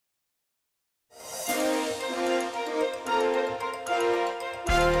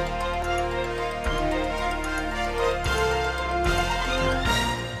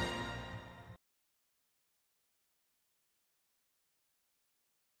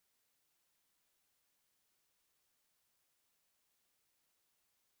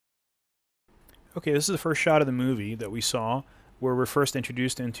Okay, this is the first shot of the movie that we saw where we're first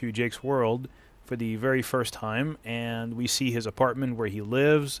introduced into Jake's world for the very first time, and we see his apartment where he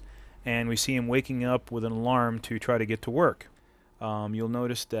lives, and we see him waking up with an alarm to try to get to work. You'll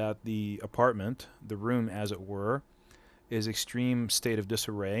notice that the apartment, the room as it were, is extreme state of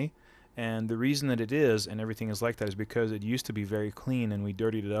disarray, and the reason that it is and everything is like that is because it used to be very clean and we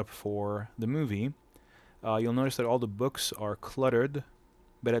dirtied it up for the movie. You'll notice that all the books are cluttered,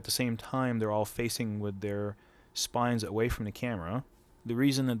 but at the same time they're all facing with their spines away from the camera. The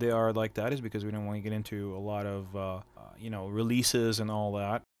reason that they are like that is because we don't want to get into a lot of releases and all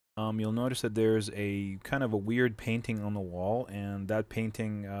that. You'll notice that there's a kind of a weird painting on the wall, and that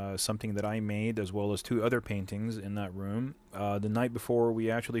painting is something that I made, as well as two other paintings in that room the night before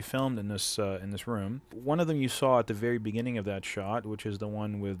we actually filmed in this room. One of them you saw at the very beginning of that shot, which is the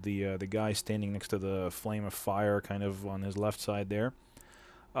one with the guy standing next to the flame of fire, kind of on his left side there.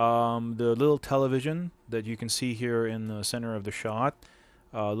 The little television that you can see here in the center of the shot,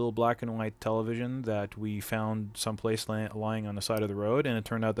 a little black and white television that we found someplace lying on the side of the road, and it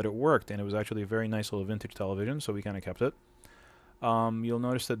turned out that it worked, and it was actually a very nice little vintage television, so we kind of kept it. You'll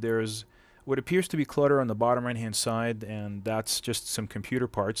notice that there's what appears to be clutter on the bottom right hand side, and that's just some computer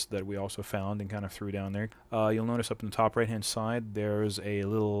parts that we also found and kind of threw down there. You'll notice up in the top right hand side there's a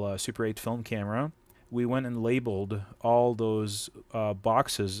little Super 8 film camera. We went and labeled all those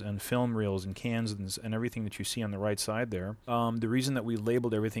boxes and film reels and cans and everything that you see on the right side there. The reason that we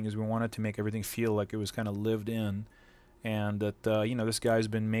labeled everything is we wanted to make everything feel like it was kind of lived in, and that this guy's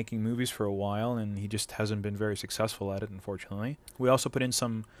been making movies for a while and he just hasn't been very successful at it, unfortunately. We also put in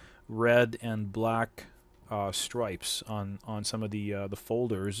some red and black stripes on some of the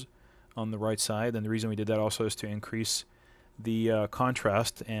folders on the right side, and the reason we did that also is to increase the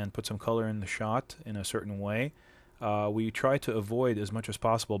contrast and put some color in the shot in a certain way. We try to avoid as much as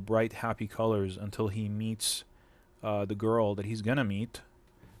possible bright, happy colors until he meets the girl that he's gonna meet,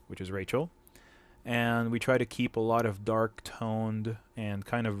 which is Rachel. And we try to keep a lot of dark toned and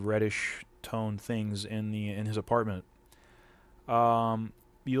kind of reddish toned things in his apartment.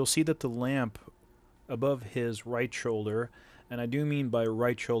 You'll see that the lamp above his right shoulder, and I do mean by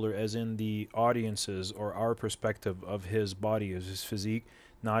right shoulder as in the audience's or our perspective of his body, as his physique,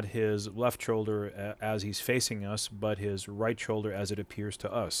 not his left shoulder as he's facing us, but his right shoulder as it appears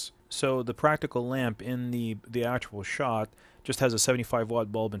to us. So the practical lamp in the actual shot just has a 75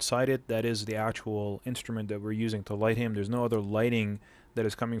 watt bulb inside it. That is the actual instrument that we're using to light him. There's no other lighting that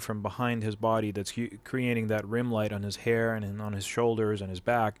is coming from behind his body that's creating that rim light on his hair and on his shoulders and his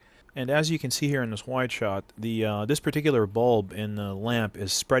back. And as you can see here in this wide shot, this particular bulb in the lamp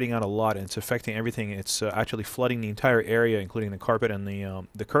is spreading out a lot, and it's affecting everything. It's actually flooding the entire area, including the carpet and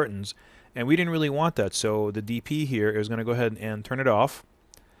the curtains. And we didn't really want that, so the DP here is going to go ahead and turn it off.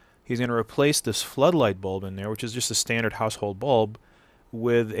 He's going to replace this floodlight bulb in there, which is just a standard household bulb,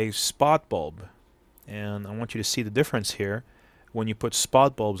 with a spot bulb. And I want you to see the difference here. When you put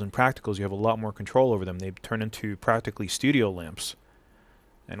spot bulbs in practicals, you have a lot more control over them. They turn into practically studio lamps.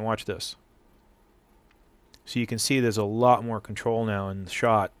 And watch this. So you can see there's a lot more control now in the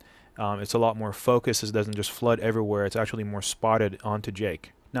shot. It's a lot more focused. It doesn't just flood everywhere. It's actually more spotted onto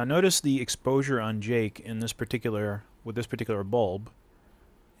Jake. Now notice the exposure on Jake in this particular bulb.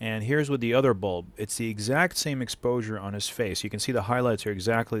 And here's with the other bulb. It's the exact same exposure on his face. You can see the highlights are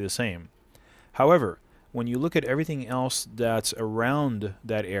exactly the same. However, when you look at everything else that's around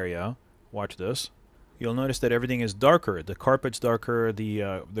that area, watch this. You'll notice that everything is darker. The carpet's darker,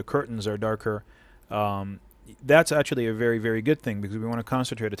 the curtains are darker. That's actually a very, very good thing because we want to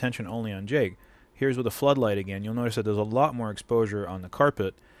concentrate attention only on Jake. Here's with the floodlight again. You'll notice that there's a lot more exposure on the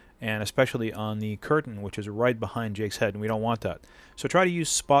carpet, and especially on the curtain, which is right behind Jake's head, and we don't want that. So try to use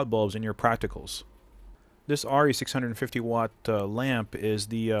spot bulbs in your practicals. This RE 650 watt lamp is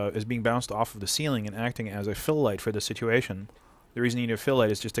being bounced off of the ceiling and acting as a fill light for the situation. The reason you need a fill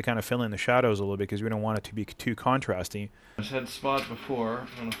light is just to kind of fill in the shadows a little bit because we don't want it to be too contrasty. I said spot before.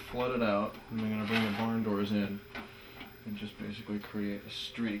 I'm going to flood it out, and I'm going to bring the barn doors in and just basically create a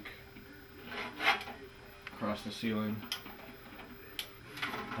streak across the ceiling.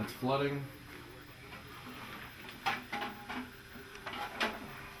 That's flooding.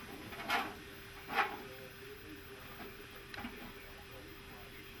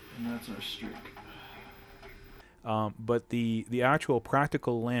 And that's our streak. But the actual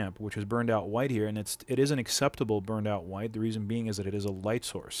practical lamp, which is burned out white here, and it is an acceptable burned out white. The reason being is that it is a light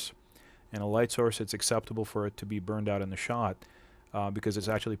source, and a light source, it's acceptable for it to be burned out in the shot because it's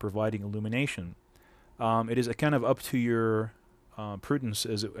actually providing illumination. It is kind of up to your prudence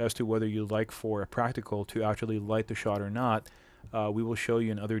as to whether you like for a practical to actually light the shot or not. We will show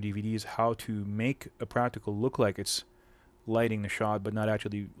you in other DVDs how to make a practical look like it's lighting the shot, but not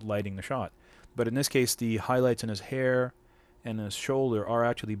actually lighting the shot. But in this case, the highlights in his hair and his shoulder are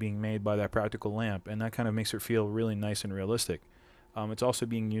actually being made by that practical lamp, and that kind of makes it feel really nice and realistic. It's also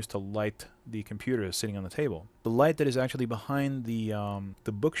being used to light the computer that's sitting on the table. The light that is actually behind the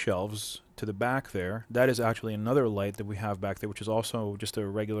bookshelves to the back there, that is actually another light that we have back there, which is also just a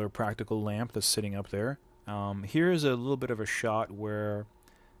regular practical lamp that's sitting up there. Here is a little bit of a shot where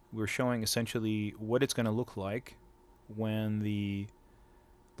we're showing essentially what it's going to look like when the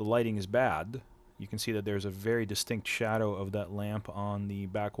lighting is bad. You can see that there's a very distinct shadow of that lamp on the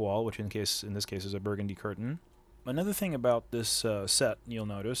back wall, which in this case is a burgundy curtain. Another thing about this set you'll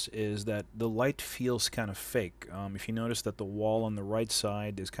notice is that the light feels kind of fake. If you notice that the wall on the right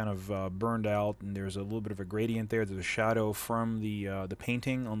side is kind of burned out, and there's a little bit of a gradient there. There's a shadow from the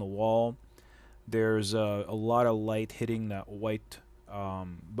painting on the wall. There's a lot of light hitting that white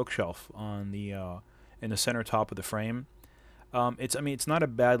bookshelf on the in the center top of the frame. It's not a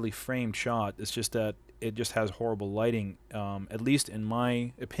badly framed shot. It's just that it just has horrible lighting. At least in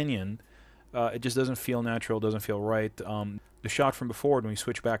my opinion. It just doesn't feel natural, doesn't feel right. The shot from before, when we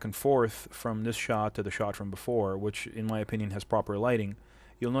switch back and forth from this shot to the shot from before, which in my opinion has proper lighting,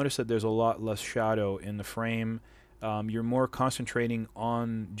 you'll notice that there's a lot less shadow in the frame. You're more concentrating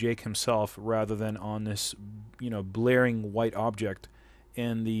on Jake himself rather than on this, blaring white object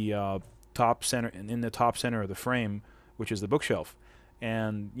in the top center of the frame, which is the bookshelf.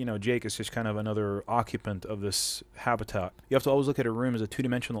 And, Jake is just kind of another occupant of this habitat. You have to always look at a room as a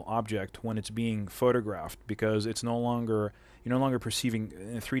two-dimensional object when it's being photographed, because you're no longer perceiving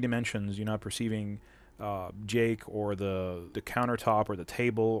in 3 dimensions. You're not perceiving Jake or the countertop or the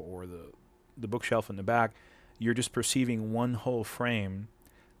table or the bookshelf in the back. You're just perceiving one whole frame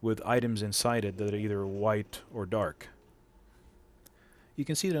with items inside it that are either white or dark. You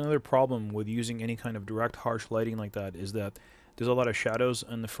can see that another problem with using any kind of direct harsh lighting like that is that there's a lot of shadows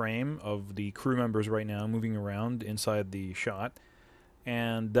in the frame of the crew members right now moving around inside the shot,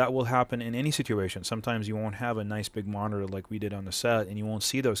 and that will happen in any situation. Sometimes you won't have a nice big monitor like we did on the set, and you won't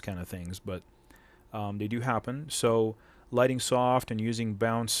see those kind of things, but they do happen. So lighting soft and using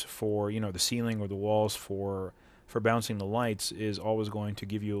bounce for the ceiling or the walls for bouncing the lights is always going to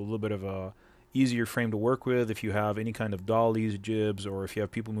give you a little bit of a easier frame to work with if you have any kind of dollies, jibs, or if you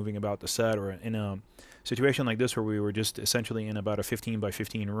have people moving about the set, or in a situation like this where we were just essentially in about a 15 by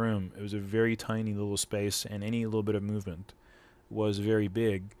 15 room. It was a very tiny little space, and any little bit of movement was very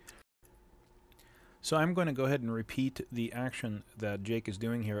big. So I'm going to go ahead and repeat the action that Jake is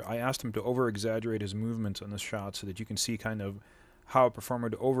doing here. I asked him to over-exaggerate his movements on this shot so that you can see kind of how a performer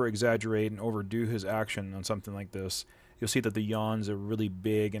would over-exaggerate and overdo his action on something like this. You'll see that the yawns are really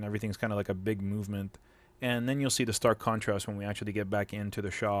big and everything's kind of like a big movement. And then you'll see the stark contrast when we actually get back into the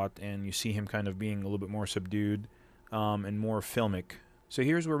shot and you see him kind of being a little bit more subdued and more filmic. So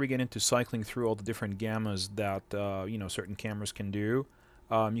here's where we get into cycling through all the different gammas that certain cameras can do.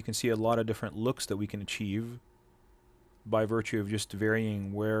 You can see a lot of different looks that we can achieve by virtue of just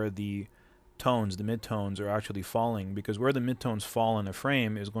varying where the tones, the midtones, are actually falling, because where the midtones fall in a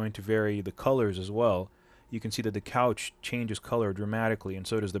frame is going to vary the colors as well. You can see that the couch changes color dramatically, and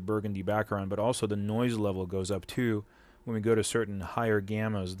so does the burgundy background, but also the noise level goes up too when we go to certain higher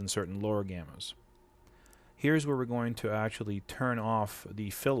gammas than certain lower gammas. Here's where we're going to actually turn off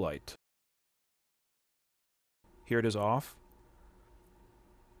the fill light. Here it is off.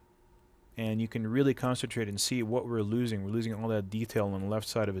 And you can really concentrate and see what we're losing. We're losing all that detail on the left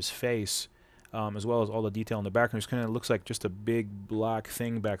side of his face, as well as all the detail in the background. It kind of looks like just a big black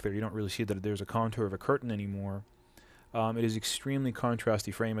thing back there. You don't really see that there's a contour of a curtain anymore. It is extremely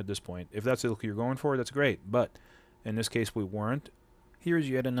contrasty frame at this point. If that's the look you're going for, that's great. But in this case, we weren't. Here's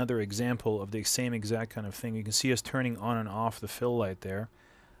yet another example of the same exact kind of thing. You can see us turning on and off the fill light there.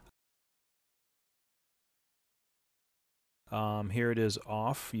 Here it is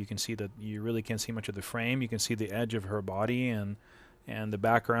off. You can see that you really can't see much of the frame. You can see the edge of her body and the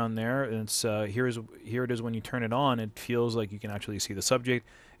background there. And it's here it is when you turn it on. It feels like you can actually see the subject.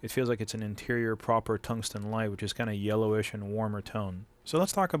 It feels like it's an interior proper tungsten light, which is kind of yellowish and warmer tone. So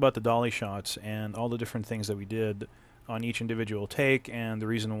let's talk about the dolly shots and all the different things that we did on each individual take, and the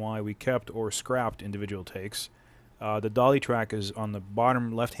reason why we kept or scrapped individual takes. The dolly track is on the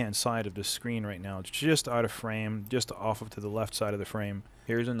bottom left-hand side of the screen right now. It's just out of frame, just off of to the left side of the frame.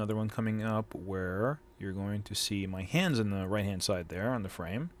 Here's another one coming up where you're going to see my hands in the right-hand side there on the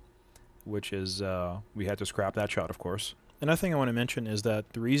frame, which is, we had to scrap that shot, of course. Another thing I want to mention is that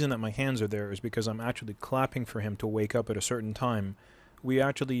the reason that my hands are there is because I'm actually clapping for him to wake up at a certain time. We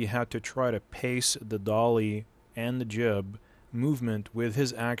actually had to try to pace the dolly and the jib movement with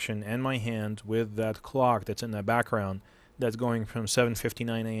his action and my hand with that clock that's in the background that's going from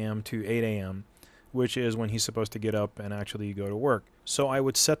 7:59 a.m. to 8 a.m., which is when he's supposed to get up and actually go to work. So I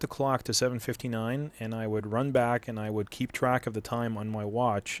would set the clock to 7:59, and I would run back and I would keep track of the time on my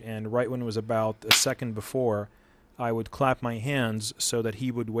watch, and right when it was about a second before, I would clap my hands so that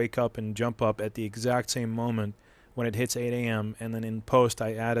he would wake up and jump up at the exact same moment when it hits 8 a.m., and then in post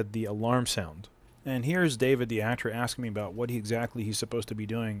I added the alarm sound. And here's David, the actor, asking me about what exactly he's supposed to be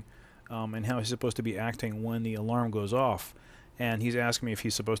doing and how he's supposed to be acting when the alarm goes off. And he's asking me if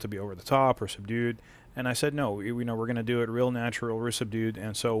he's supposed to be over the top or subdued. And I said, no, we're going to do it real natural, real subdued.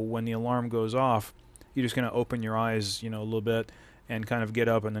 And so when the alarm goes off, you're just going to open your eyes, a little bit and kind of get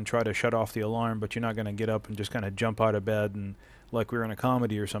up and then try to shut off the alarm. But you're not going to get up and just kind of jump out of bed and like we're in a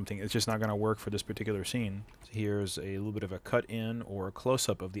comedy or something. It's just not going to work for this particular scene. Here's a little bit of a cut in or a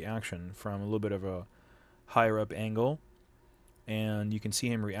close-up of the action from a little bit of a higher up angle. And you can see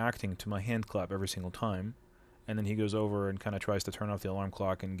him reacting to my hand clap every single time. And then he goes over and kind of tries to turn off the alarm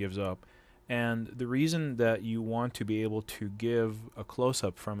clock and gives up. And the reason that you want to be able to give a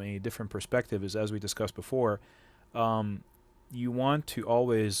close-up from a different perspective is, as we discussed before, you want to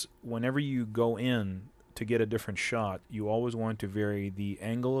always, whenever you go in to get a different shot, you always want to vary the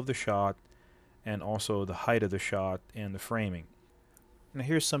angle of the shot and also the height of the shot and the framing. Now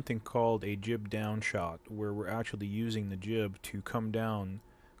here's something called a jib down shot, where we're actually using the jib to come down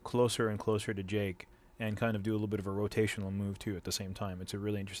closer and closer to Jake and kind of do a little bit of a rotational move too at the same time. It's a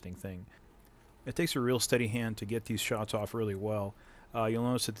really interesting thing. It takes a real steady hand to get these shots off really well. You'll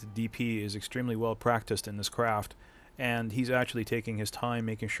notice that the DP is extremely well practiced in this craft, and he's actually taking his time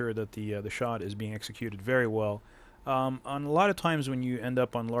making sure that the shot is being executed very well. On a lot of times when you end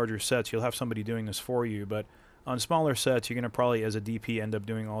up on larger sets, you'll have somebody doing this for you, but on smaller sets, you're going to probably, as a DP, end up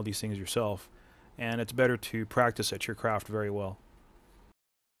doing all these things yourself, and it's better to practice at your craft very well.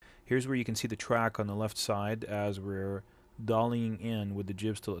 Here's where you can see the track on the left side as we're dollying in with the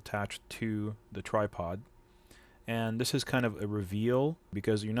jib still attached to the tripod. And this is kind of a reveal,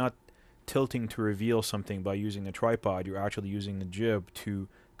 because you're not tilting to reveal something by using the tripod. You're actually using the jib to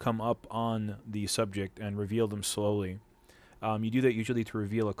come up on the subject and reveal them slowly. You do that usually to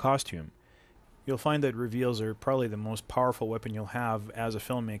reveal a costume. You'll find that reveals are probably the most powerful weapon you'll have as a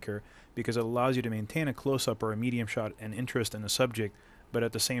filmmaker, because it allows you to maintain a close-up or a medium shot and interest in the subject, but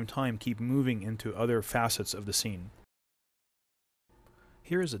at the same time keep moving into other facets of the scene.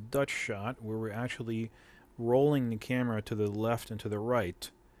 Here is a Dutch shot where we're actually rolling the camera to the left and to the right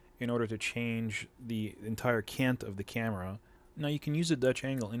in order to change the entire cant of the camera. Now you can use a Dutch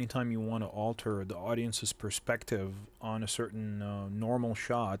angle anytime you want to alter the audience's perspective on a certain normal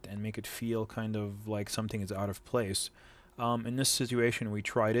shot and make it feel kind of like something is out of place. In this situation we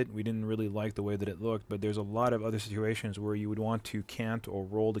tried it. We didn't really like the way that it looked, but there's a lot of other situations where you would want to cant or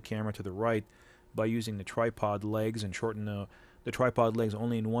roll the camera to the right by using the tripod legs and shorten the tripod legs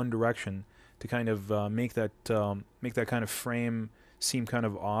only in one direction to kind of make that kind of frame seem kind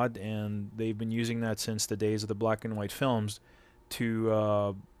of odd. And they've been using that since the days of the black and white films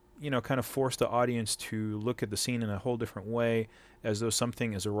to kind of force the audience to look at the scene in a whole different way, as though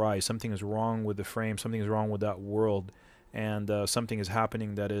something is awry, something is wrong with the frame, something is wrong with that world, and something is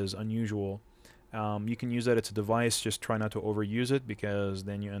happening that is unusual. You can use that as a device, just try not to overuse it, because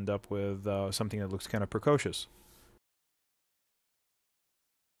then you end up with something that looks kind of precocious.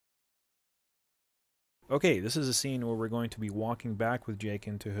 Okay, this is a scene where we're going to be walking back with Jake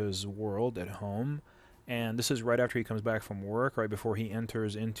into his world at home, and this is right after he comes back from work, right before he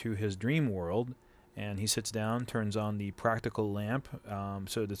enters into his dream world, and he sits down, turns on the practical lamp.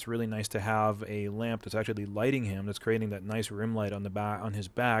 So it's really nice to have a lamp that's actually lighting him, that's creating that nice rim light on the back, on his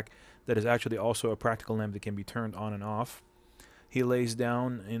back, that is actually also a practical lamp that can be turned on and off. He lays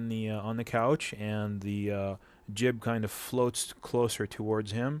down in the on the couch, and the jib kind of floats closer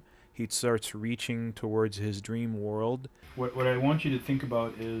towards him. He starts reaching towards his dream world. What I want you to think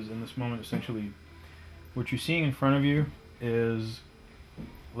about is, in this moment, essentially, what you're seeing in front of you is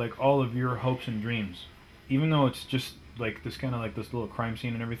like all of your hopes and dreams, even though it's just like this kind of like this little crime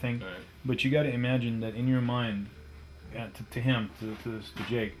scene and everything. Right. But you got to imagine that in your mind, to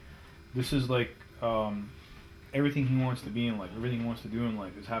Jake, this is like everything he wants to be in life, everything he wants to do in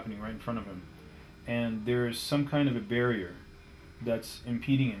life is happening right in front of him, and there's some kind of a barrier that's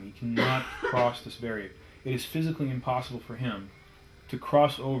impeding him. He cannot cross this barrier. It is physically impossible for him to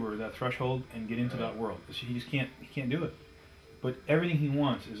cross over that threshold and get into that world. He just can't. He can't do it. But everything he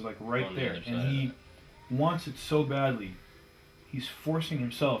wants is like right there, and he wants it so badly. He's forcing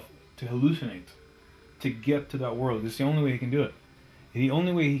himself to hallucinate to get to that world. It's the only way he can do it. The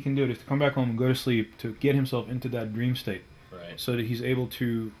only way he can do it is to come back home and go to sleep, to get himself into that dream state. Right. so that he's able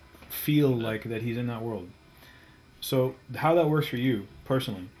to feel like that he's in that world. So how that works for you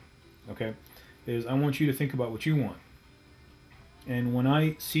personally, okay, is I want you to think about what you want. And when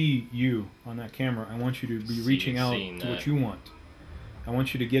I see you on that camera, I want you to be reaching out to what you want. I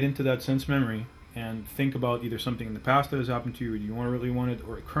want you to get into that sense memory and think about either something in the past that has happened to you, or you really want it,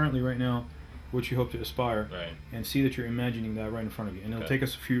 or currently right now, what you hope to aspire, and see that you're imagining that right in front of you. And it'll take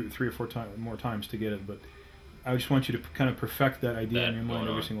us three or four more times to get it, but I just want you to kind of perfect that idea in your mind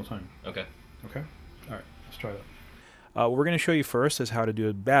every single time. Okay. Okay? All right, let's try that. What we're going to show you first is how to do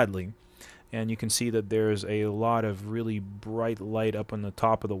it badly. And you can see that there's a lot of really bright light up on the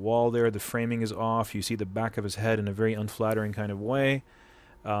top of the wall there. The framing is off. You see the back of his head in a very unflattering kind of way.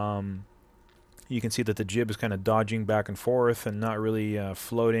 You can see that the jib is kind of dodging back and forth and not really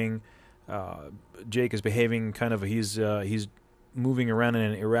floating. Jake is behaving kind of, he's moving around in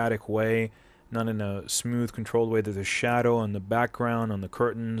an erratic way, not in a smooth, controlled way. There's a shadow in the background on the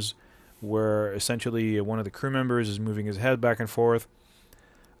curtains where essentially one of the crew members is moving his head back and forth.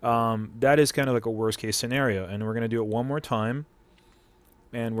 That is kind of like a worst case scenario, and we're going to do it one more time,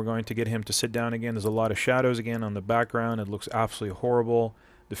 and we're going to get him to sit down again. There's a lot of shadows again on the background. It looks absolutely horrible.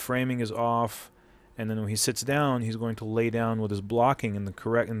 The framing is off, and then when he sits down, he's going to lay down with his blocking in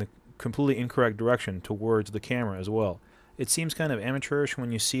the completely incorrect direction towards the camera as well. It seems kind of amateurish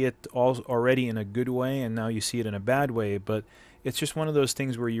when you see it already in a good way, and now you see it in a bad way, but it's just one of those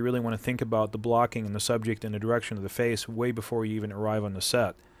things where you really want to think about the blocking and the subject and the direction of the face way before you even arrive on the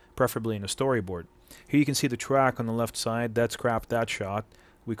set, preferably in a storyboard. Here you can see the track on the left side. That's scrapped that shot.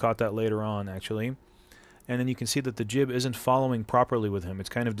 We caught that later on, actually. And then you can see that the jib isn't following properly with him. It's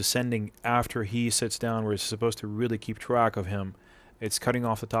kind of descending after he sits down, where it's supposed to really keep track of him. It's cutting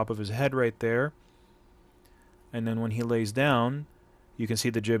off the top of his head right there. And then when he lays down, you can see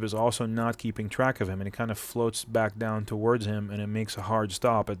the jib is also not keeping track of him, and it kind of floats back down towards him, and it makes a hard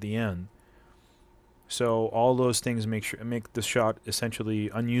stop at the end. So all those things make the shot essentially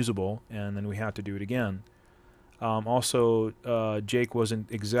unusable, and then we have to do it again. Also, Jake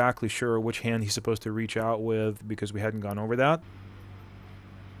wasn't exactly sure which hand he's supposed to reach out with because we hadn't gone over that.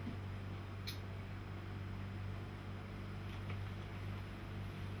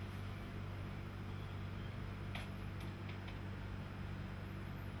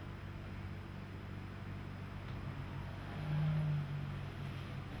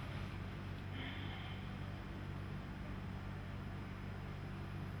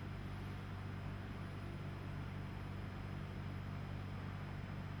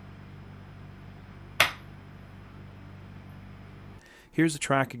 Here's the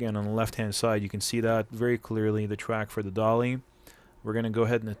track again on the left-hand side. You can see that very clearly, the track for the dolly. We're going to go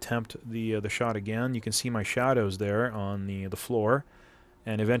ahead and attempt the shot again. You can see my shadows there on the floor,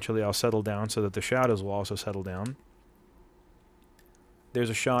 and eventually I'll settle down so that the shadows will also settle down. There's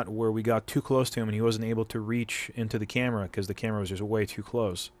a shot where we got too close to him and he wasn't able to reach into the camera because the camera was just way too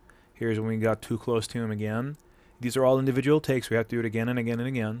close. Here's when we got too close to him again. These are all individual takes. We have to do it again and again and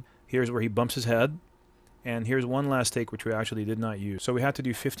again. Here's where he bumps his head. And here's one last take which we actually did not use. So we had to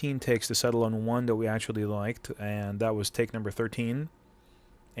do 15 takes to settle on one that we actually liked, and that was take number 13.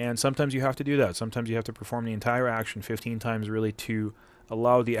 And sometimes you have to do that. Sometimes you have to perform the entire action 15 times really to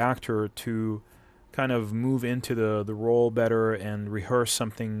allow the actor to kind of move into the role better and rehearse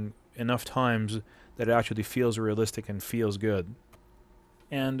something enough times that it actually feels realistic and feels good.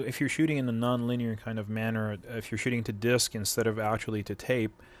 And if you're shooting in a non-linear kind of manner, if you're shooting to disc instead of actually to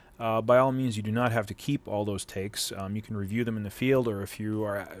tape, by all means, you do not have to keep all those takes. You can review them in the field, or if you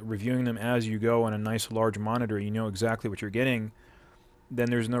are reviewing them as you go on a nice large monitor, you know exactly what you're getting,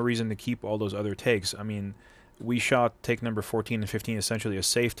 then there's no reason to keep all those other takes. I mean, we shot take number 14 and 15 essentially as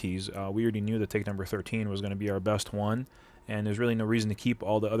safeties. We already knew that take number 13 was going to be our best one, and there's really no reason to keep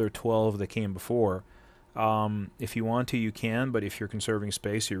all the other 12 that came before. If you want to, you can, but if you're conserving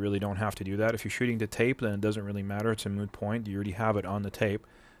space, you really don't have to do that. If you're shooting to tape, then it doesn't really matter. It's a moot point. You already have it on the tape.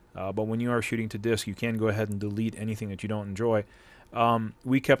 But when you are shooting to disc, you can go ahead and delete anything that you don't enjoy.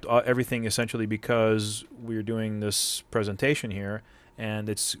 We kept everything essentially because we're doing this presentation here, and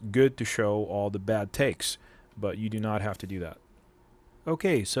it's good to show all the bad takes, but you do not have to do that.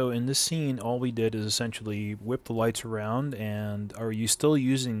 Okay, so in this scene, all we did is essentially whip the lights around, and are you still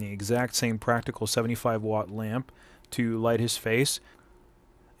using the exact same practical 75-watt lamp to light his face?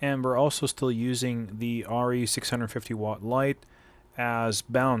 And we're also still using the RE 650-watt light as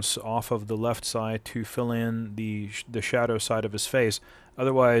bounce off of the left side to fill in the shadow side of his face.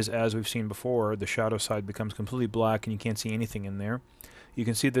 Otherwise, as we've seen before, the shadow side becomes completely black and you can't see anything in there. You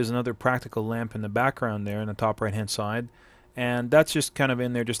can see there's another practical lamp in the background there in the top right-hand side, and that's just kind of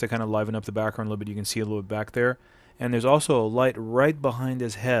in there just to kind of liven up the background a little bit. You can see a little bit back there. And there's also a light right behind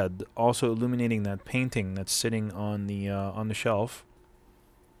his head, also illuminating that painting that's sitting on the shelf.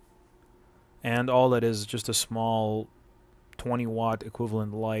 And all that is just a small 20-watt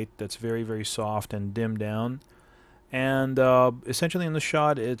equivalent light that's very, very soft and dimmed down. And essentially in the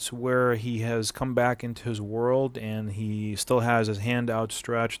shot, it's where he has come back into his world, and he still has his hand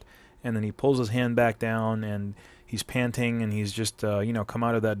outstretched, and then he pulls his hand back down, and he's panting, and he's just come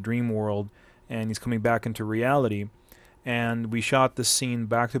out of that dream world, and he's coming back into reality. And we shot this scene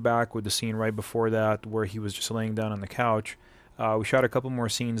back to back with the scene right before that where he was just laying down on the couch. We shot a couple more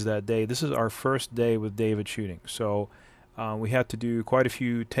scenes that day. This is our first day with David shooting, so we had to do quite a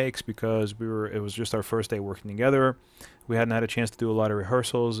few takes because it was just our first day working together. We hadn't had a chance to do a lot of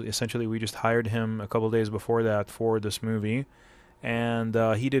rehearsals. Essentially, we just hired him a couple days before that for this movie, and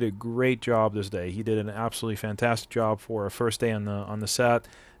he did a great job this day. He did an absolutely fantastic job for a first day on the set,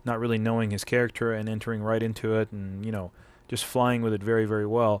 not really knowing his character and entering right into it, and just flying with it very, very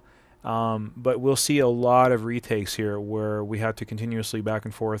well. But we'll see a lot of retakes here where we had to continuously back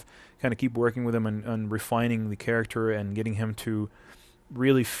and forth kind of keep working with him and refining the character and getting him to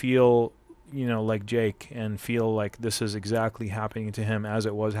really feel like Jake and feel like this is exactly happening to him as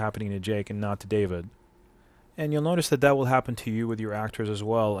it was happening to Jake and not to David. And you'll notice that will happen to you with your actors as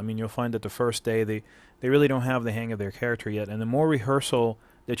well. I mean, you'll find that the first day they really don't have the hang of their character yet, and the more rehearsal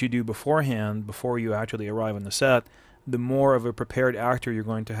that you do beforehand, before you actually arrive on the set, the more of a prepared actor you're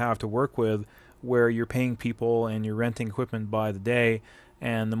going to have to work with, where you're paying people and you're renting equipment by the day,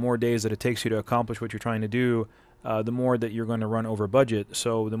 and the more days that it takes you to accomplish what you're trying to do, the more that you're going to run over budget.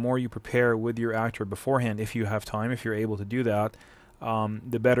 So the more you prepare with your actor beforehand, if you have time, if you're able to do that,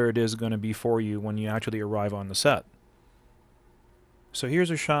 the better it is going to be for you when you actually arrive on the set. So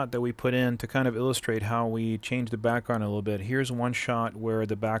here's a shot that we put in to kind of illustrate how we change the background a little bit. Here's one shot where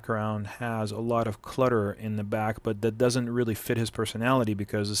the background has a lot of clutter in the back, but that doesn't really fit his personality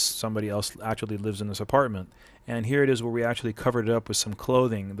because somebody else actually lives in this apartment. And here it is where we actually covered it up with some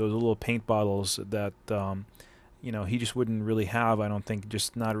clothing, those little paint bottles that he just wouldn't really have, I don't think,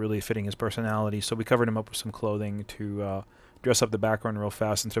 just not really fitting his personality. So we covered him up with some clothing to dress up the background real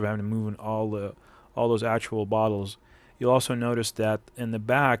fast instead of having to move in all those actual bottles. You'll also notice that in the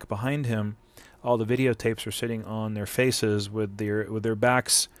back behind him, all the videotapes are sitting on their faces with their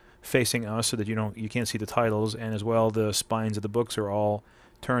backs facing us so that you can't see the titles, and as well the spines of the books are all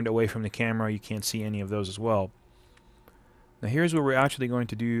turned away from the camera. You can't see any of those as well. Now here's where we're actually going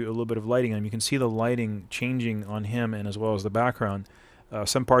to do a little bit of lighting on him. You can see the lighting changing on him and as well as the background.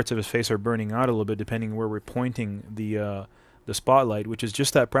 Some parts of his face are burning out a little bit depending where we're pointing the spotlight, which is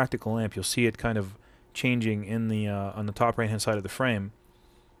just that practical lamp. You'll see it kind of changing in the on the top right hand side of the frame,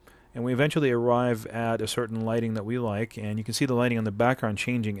 and we eventually arrive at a certain lighting that we like, and you can see the lighting on the background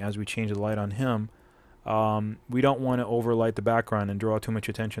changing as we change the light on him. We don't want to overlight the background and draw too much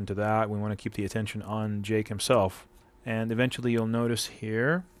attention to that. We want to keep the attention on Jake himself, and eventually you'll notice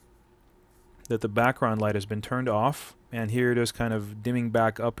here that the background light has been turned off, and here it is kind of dimming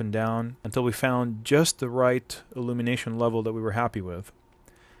back up and down until we found just the right illumination level that we were happy with.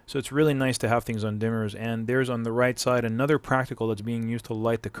 So it's really nice to have things on dimmers, and there's on the right side another practical that's being used to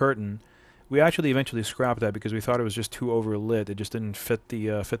light the curtain. We actually eventually scrapped that because we thought it was just too overlit. It just didn't fit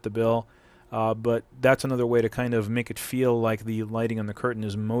the bill. But that's another way to kind of make it feel like the lighting on the curtain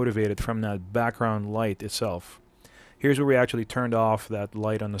is motivated from that background light itself. Here's where we actually turned off that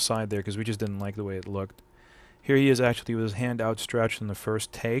light on the side there because we just didn't like the way it looked. Here he is actually with his hand outstretched in the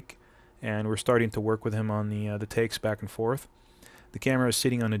first take, and we're starting to work with him on the takes back and forth. The camera is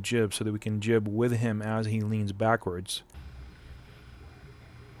sitting on a jib so that we can jib with him as he leans backwards.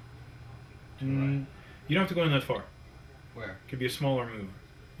 You don't have to go in that far. Where? Could be a smaller move.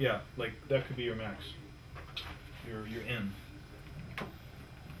 Yeah, like that could be your max. You're in.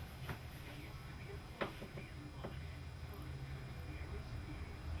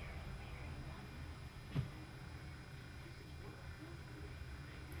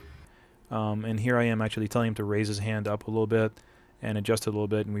 And here I am actually telling him to raise his hand up a little bit and adjust it a little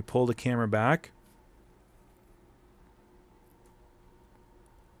bit, and we pull the camera back.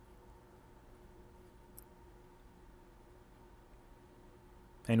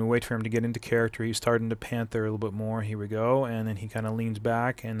 And we wait for him to get into character. He's starting to pant there a little bit more. Here we go. And then he kind of leans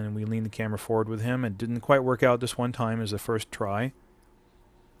back, and then we lean the camera forward with him. It didn't quite work out this one time as the first try.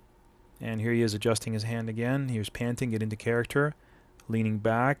 And here he is adjusting his hand again. He was panting, get into character, leaning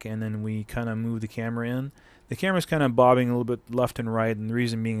back, and then we kind of move the camera in. The camera's kind of bobbing a little bit left and right, and the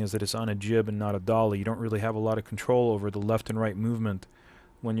reason being is that it's on a jib and not a dolly. You don't really have a lot of control over the left and right movement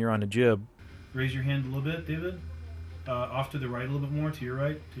when you're on a jib. Raise your hand a little bit, David. Off to the right a little bit more, to your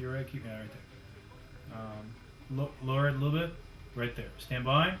right, keep right there. lower it a little bit. Right there. Stand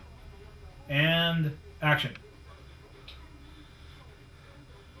by. And action.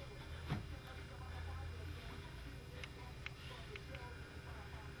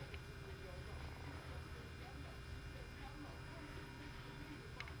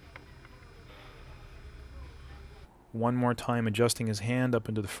 One more time, adjusting his hand up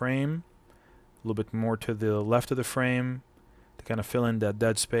into the frame. A little bit more to the left of the frame to kind of fill in that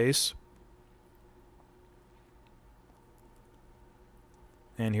dead space.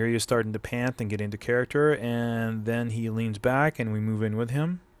 And here he is starting to pant and get into character, and then he leans back and we move in with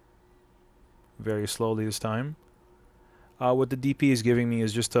him. Very slowly this time. What the DP is giving me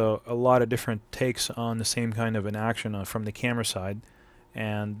is just a lot of different takes on the same kind of an action from the camera side.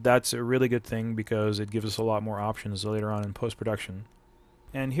 And that's a really good thing because it gives us a lot more options later on in post-production.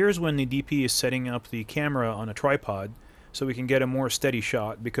 And here's when the DP is setting up the camera on a tripod so we can get a more steady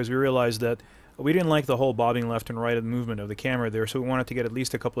shot, because we realized that we didn't like the whole bobbing left and right of the movement of the camera there, so we wanted to get at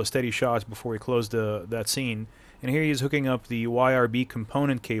least a couple of steady shots before we closed that scene. And here he is hooking up the YRB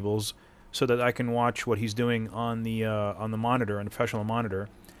component cables so that I can watch what he's doing on the monitor, on the professional monitor.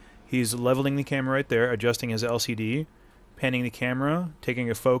 He's leveling the camera right there, adjusting his LCD, panning the camera, taking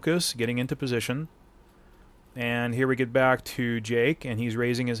a focus, getting into position. And here we get back to Jake, and he's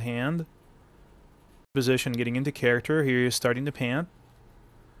raising his hand. Position, getting into character. Here he is starting to pant.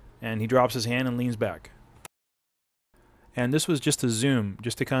 And he drops his hand and leans back. And this was just a zoom,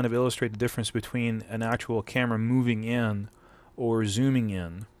 just to kind of illustrate the difference between an actual camera moving in or zooming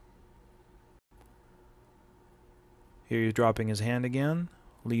in. Here he's dropping his hand again,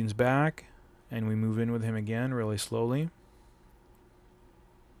 leans back, and we move in with him again really slowly.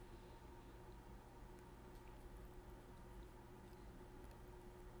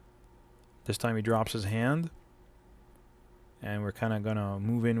 This time he drops his hand, and we're kind of going to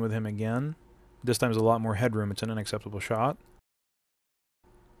move in with him again. This time there's a lot more headroom. It's an unacceptable shot.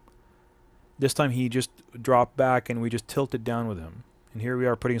 This time he just dropped back and we just tilted down with him. And here we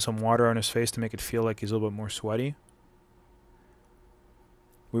are putting some water on his face to make it feel like he's a little bit more sweaty.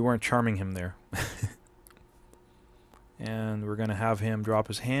 We weren't charming him there. And we're going to have him drop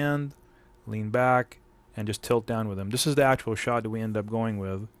his hand, lean back, and just tilt down with him. This is the actual shot that we end up going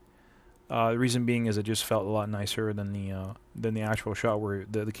with. The reason being is it just felt a lot nicer than the actual shot where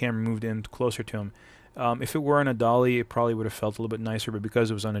the camera moved in closer to him. If it were on a dolly, it probably would have felt a little bit nicer, but because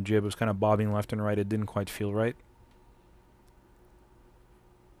it was on a jib, it was kind of bobbing left and right. It didn't quite feel right.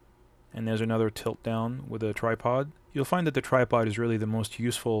 And there's another tilt down with a tripod. You'll find that the tripod is really the most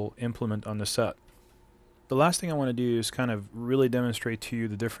useful implement on the set. The last thing I want to do is kind of really demonstrate to you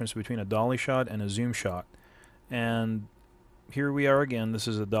the difference between a dolly shot and a zoom shot. And here we are again. This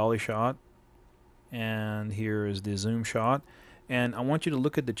is a dolly shot, and here is the zoom shot. And I want you to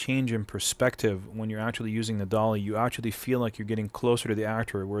look at the change in perspective when you're actually using the dolly. You actually feel like you're getting closer to the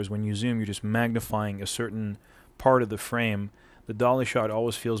actor, whereas when you zoom, you're just magnifying a certain part of the frame. The dolly shot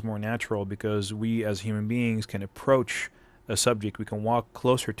always feels more natural because we as human beings can approach a subject, we can walk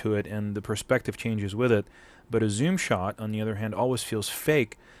closer to it, and the perspective changes with it. But a zoom shot, on the other hand, always feels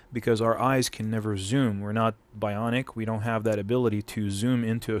fake because our eyes can never zoom. We're not bionic. We don't have that ability to zoom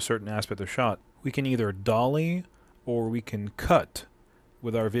into a certain aspect of shot. We can either dolly or we can cut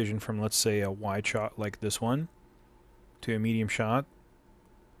with our vision from, let's say, a wide shot like this one to a medium shot,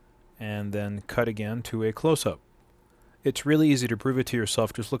 and then cut again to a close-up. It's really easy to prove it to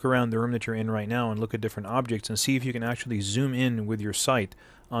yourself. Just look around the room that you're in right now and look at different objects and see if you can actually zoom in with your sight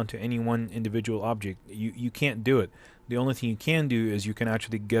onto any one individual object. You can't do it. The only thing you can do is you can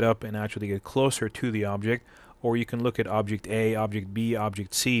actually get up and actually get closer to the object, or you can look at object A, object B,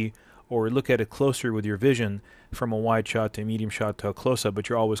 object C, or look at it closer with your vision from a wide shot to a medium shot to a close-up, but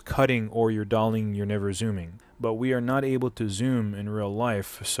you're always cutting or you're dollying, you're never zooming. But we are not able to zoom in real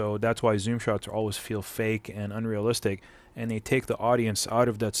life, so that's why zoom shots always feel fake and unrealistic, and they take the audience out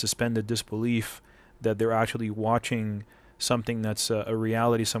of that suspended disbelief that they're actually watching something that's a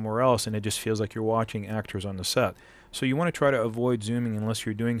reality somewhere else, and it just feels like you're watching actors on the set. So you want to try to avoid zooming unless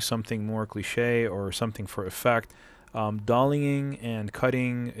you're doing something more cliche or something for effect. Dollying and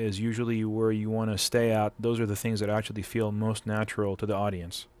cutting is usually where you want to stay at. Those are the things that actually feel most natural to the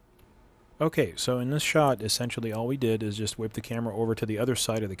audience. Okay, so in this shot, essentially all we did is just whip the camera over to the other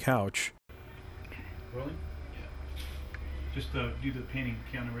side of the couch. Rolling? Yeah. Just do the painting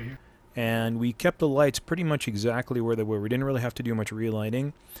piano right here. And we kept the lights pretty much exactly where they were. We didn't really have to do much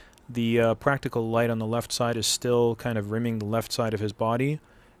relighting. The practical light on the left side is still kind of rimming the left side of his body.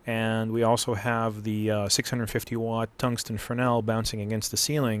 And we also have the 650 watt tungsten Fresnel bouncing against the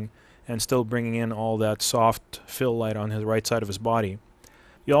ceiling and still bringing in all that soft fill light on his right side of his body.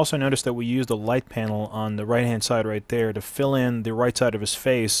 You also notice that we used a light panel on the right hand side right there to fill in the right side of his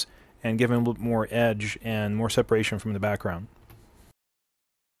face and give him a little bit more edge and more separation from the background.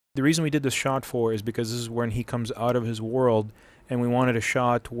 The reason we did this shot for is because this is when he comes out of his world, and we wanted a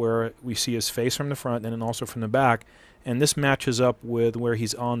shot where we see his face from the front and then also from the back, and this matches up with where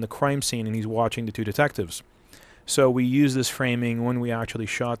he's on the crime scene and he's watching the two detectives. So we used this framing when we actually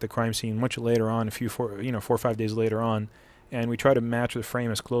shot the crime scene much later on, 4 or 5 days later on, and we try to match the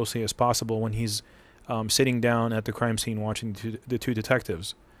frame as closely as possible when he's sitting down at the crime scene watching the two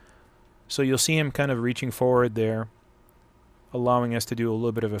detectives. So you'll see him kind of reaching forward there, allowing us to do a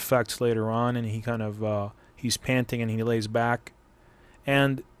little bit of effects later on, and he kind of he's panting and he lays back.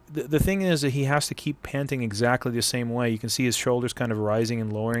 And the thing is that he has to keep panting exactly the same way. You can see his shoulders kind of rising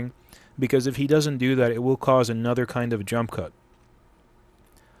and lowering, because if he doesn't do that, it will cause another kind of jump cut.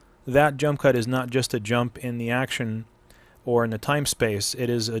 That jump cut is not just a jump in the action or in the time space, it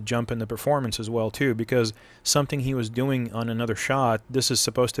is a jump in the performance as well too, because something he was doing on another shot, this is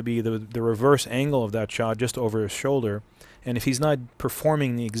supposed to be the reverse angle of that shot just over his shoulder, and if he's not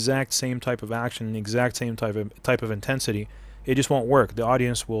performing the exact same type of action, the exact same type of intensity, it just won't work. The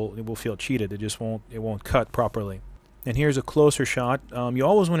audience will feel cheated. It won't cut properly. And here's a closer shot. You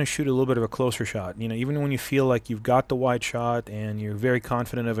always want to shoot a little bit of a closer shot. You know, even when you feel like you've got the wide shot and you're very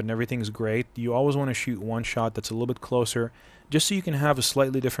confident of it and everything's great, you always want to shoot one shot that's a little bit closer, just so you can have a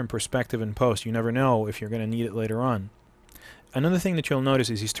slightly different perspective in post. You never know if you're going to need it later on. Another thing that you'll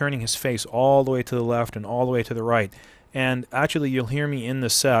notice is he's turning his face all the way to the left and all the way to the right. And actually, you'll hear me in the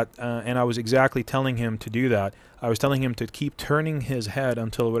set, and I was exactly telling him to do that. I was telling him to keep turning his head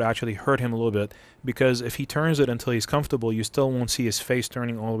until it would actually hurt him a little bit, because if he turns it until he's comfortable, you still won't see his face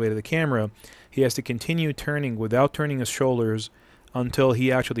turning all the way to the camera. He has to continue turning without turning his shoulders until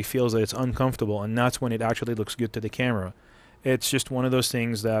he actually feels that it's uncomfortable, and that's when it actually looks good to the camera. It's just one of those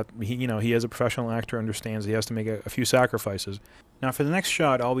things that he as a professional actor understands he has to make a few sacrifices. Now for the next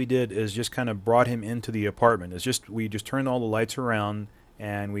shot, all we did is just kind of brought him into the apartment. We just turned all the lights around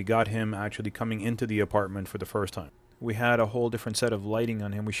and we got him actually coming into the apartment for the first time. We had a whole different set of lighting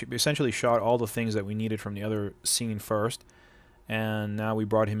on him. We essentially shot all the things that we needed from the other scene first, and now we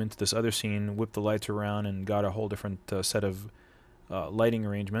brought him into this other scene, whipped the lights around, and got a whole different set of lighting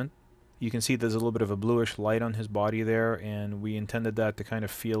arrangement. You can see there's a little bit of a bluish light on his body there, and we intended that to kind of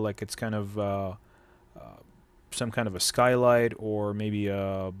feel like it's kind of some kind of a skylight or maybe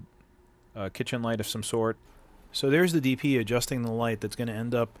a kitchen light of some sort. So there's the DP adjusting the light that's going to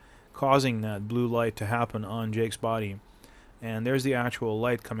end up causing that blue light to happen on Jake's body. And there's the actual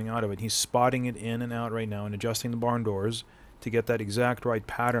light coming out of it. He's spotting it in and out right now and adjusting the barn doors to get that exact right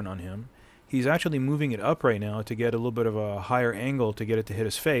pattern on him. He's actually moving it up right now to get a little bit of a higher angle to get it to hit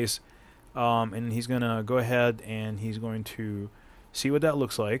his face. And he's going to go ahead and he's going to see what that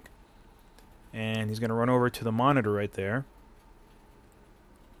looks like. And he's going to run over to the monitor right there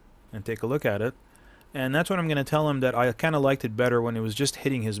and take a look at it. And that's what I'm going to tell him, that I kind of liked it better when it was just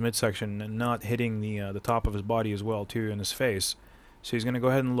hitting his midsection and not hitting the top of his body as well too, in his face. So he's going to go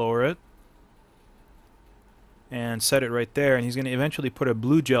ahead and lower it and set it right there, and he's going to eventually put a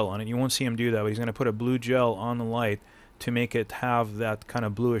blue gel on it. You won't see him do that, but he's going to put a blue gel on the light to make it have that kind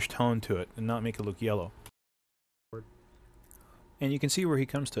of bluish tone to it and not make it look yellow. And you can see where he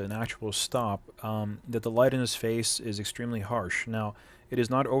comes to an actual stop, that the light in his face is extremely harsh. Now, it is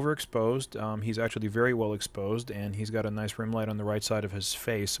not overexposed. He's actually very well exposed, and he's got a nice rim light on the right side of his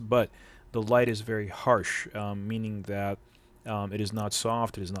face, but the light is very harsh, meaning that it is not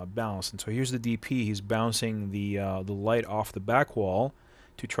soft, it is not balanced. And so here's the DP. He's bouncing the light off the back wall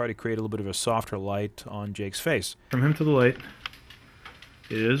to try to create a little bit of a softer light on Jake's face. From him to the light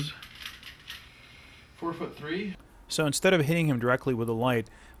is 4'3". So instead of hitting him directly with the light,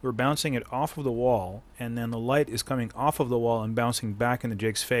 we're bouncing it off of the wall, and then the light is coming off of the wall and bouncing back into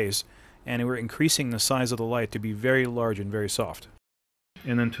Jake's face, and we're increasing the size of the light to be very large and very soft.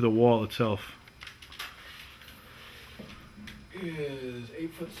 And then to the wall itself is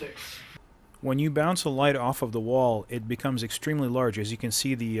 8'6". When you bounce a light off of the wall, it becomes extremely large. As you can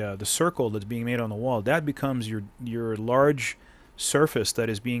see, the circle that's being made on the wall, that becomes your large surface that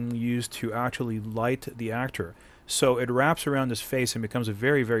is being used to actually light the actor. So it wraps around his face and becomes a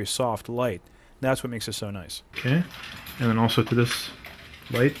very, very soft light. That's what makes it so nice. Okay, and then also to this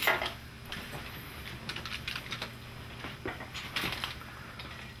light.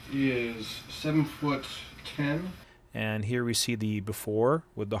 He is 7'10". And here we see the before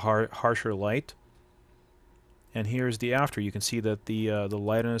with the harsher light. And here's the after. You can see that the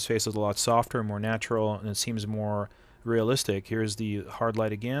light on his face is a lot softer, more natural, and it seems more realistic. Here's the hard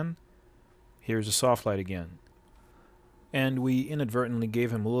light again. Here's the soft light again. And we inadvertently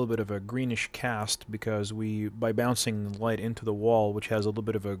gave him a little bit of a greenish cast because by bouncing the light into the wall, which has a little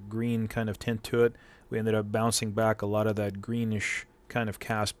bit of a green kind of tint to it, we ended up bouncing back a lot of that greenish kind of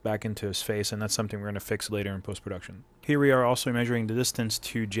cast back into his face, and that's something we're going to fix later in post-production. Here we are also measuring the distance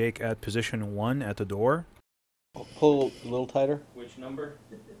to Jake at position 1 at the door. Pull a little tighter. Which number?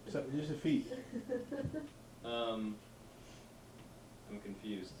 Just a feet. I'm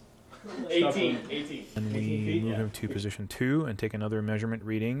confused. 18. And we move him to position 2 and take another measurement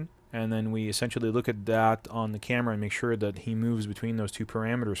reading, and then we essentially look at that on the camera and make sure that he moves between those two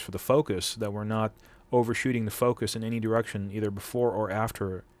parameters for the focus, that we're not overshooting the focus in any direction, either before or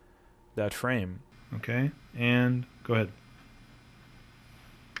after that frame. Okay, and go ahead.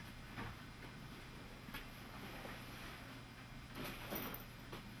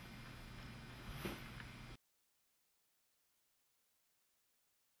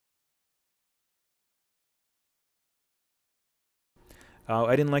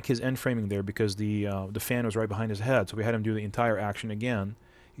 I didn't like his end framing there because the fan was right behind his head, so we had him do the entire action again.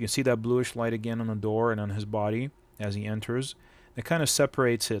 You can see that bluish light again on the door and on his body as he enters. It kind of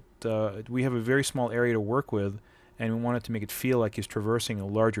separates it. We have a very small area to work with, and we wanted to make it feel like he's traversing a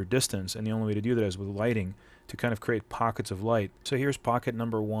larger distance, and the only way to do that is with lighting, to kind of create pockets of light. So here's pocket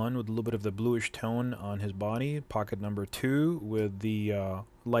number 1 with a little bit of the bluish tone on his body, pocket number 2 with the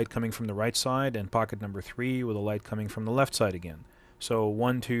light coming from the right side, and pocket number 3 with the light coming from the left side again. So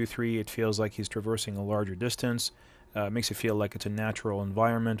 1, 2, 3, it feels like he's traversing a larger distance. It makes it feel like it's a natural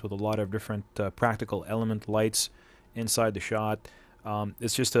environment with a lot of different practical element lights inside the shot.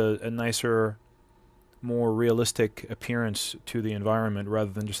 It's just a nicer, more realistic appearance to the environment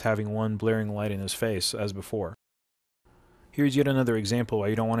rather than just having one blaring light in his face as before. Here's yet another example why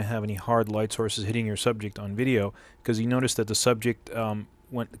you don't want to have any hard light sources hitting your subject on video, because you notice that the subject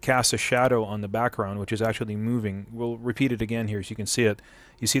casts a shadow on the background, which is actually moving. We'll repeat it again here so you can see it.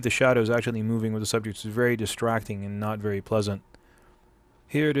 You see the shadow is actually moving with the subject. It's very distracting and not very pleasant.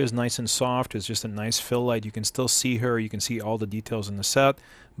 Here it is nice and soft. It's just a nice fill light. You can still see her. You can see all the details in the set,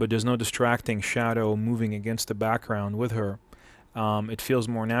 but there's no distracting shadow moving against the background with her. It feels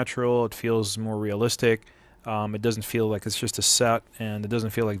more natural. It feels more realistic. It doesn't feel like it's just a set, and it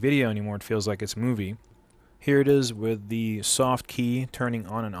doesn't feel like video anymore. It feels like it's a movie. Here it is with the soft key turning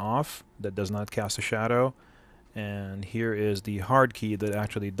on and off that does not cast a shadow. And here is the hard key that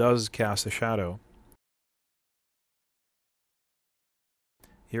actually does cast a shadow.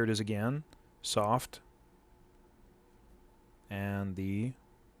 Here it is again, soft, and the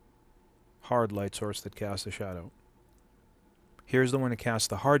hard light source that casts a shadow. Here's the one that casts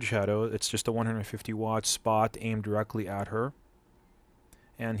the hard shadow. It's just a 150 watt spot aimed directly at her.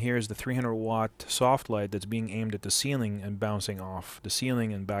 And here's the 300 watt soft light that's being aimed at the ceiling and bouncing off the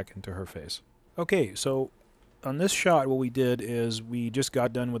ceiling and back into her face. Okay, so on this shot what we did is we just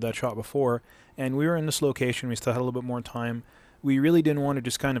got done with that shot before, and we were in this location. We still had a little bit more time. We really didn't want to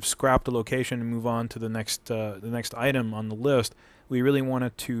just kind of scrap the location and move on to the next item on the list. We really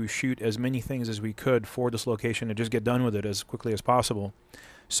wanted to shoot as many things as we could for this location and just get done with it as quickly as possible.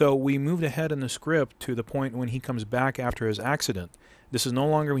 So we moved ahead in the script to the point when he comes back after his accident. This is no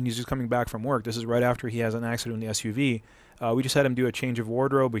longer when he's just coming back from work. This is right after he has an accident in the SUV. We just had him do a change of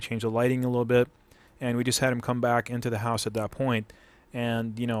wardrobe. We changed the lighting a little bit, and we just had him come back into the house at that point.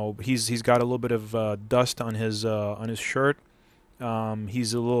 And you know, he's got a little bit of dust on his shirt.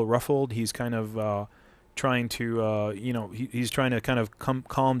 He's a little ruffled. He's kind of trying to, he's trying to kind of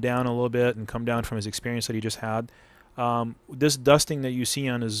calm down a little bit and come down from his experience that he just had. This dusting that you see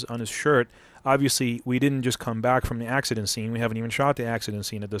on his shirt, obviously we didn't just come back from the accident scene. We haven't even shot the accident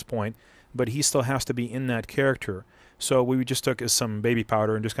scene at this point, but he still has to be in that character. So we just took some baby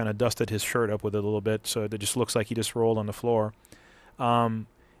powder and just kind of dusted his shirt up with it a little bit so that it just looks like he just rolled on the floor.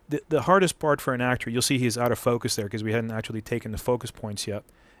 The hardest part for an actor, you'll see he's out of focus there because we hadn't actually taken the focus points yet.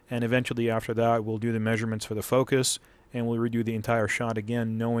 And eventually after that we'll do the measurements for the focus and we'll redo the entire shot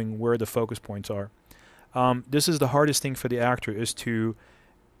again knowing where the focus points are. This is the hardest thing for the actor, is to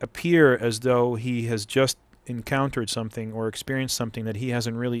appear as though he has just encountered something or experienced something that he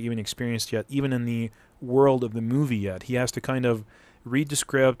hasn't really even experienced yet, even in the world of the movie yet. He has to kind of read the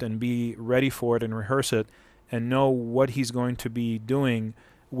script and be ready for it and rehearse it and know what he's going to be doing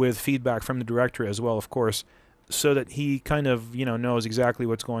with feedback from the director as well, of course, so that he kind of, knows exactly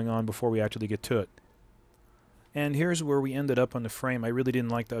what's going on before we actually get to it. And here's where we ended up on the frame. I really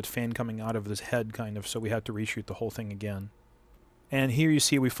didn't like that fan coming out of his head, kind of, so we had to reshoot the whole thing again. And here you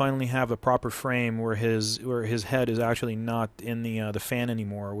see we finally have a proper frame where his head is actually not in the fan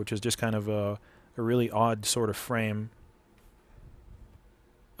anymore, which is just kind of a really odd sort of frame.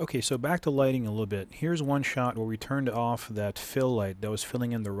 Okay, so back to lighting a little bit. Here's one shot where we turned off that fill light that was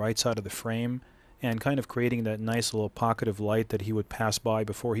filling in the right side of the frame and kind of creating that nice little pocket of light that he would pass by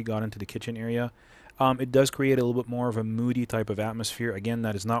before he got into the kitchen area. It does create a little bit more of a moody type of atmosphere. Again,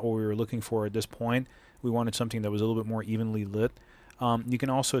 that is not what we were looking for at this point. We wanted something that was a little bit more evenly lit. You can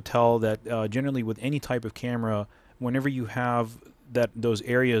also tell that generally with any type of camera, whenever you have those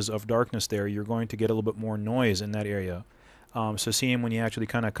areas of darkness there, you're going to get a little bit more noise in that area. So see him when he actually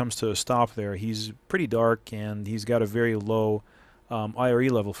kind of comes to a stop there. He's pretty dark and he's got a very low IRE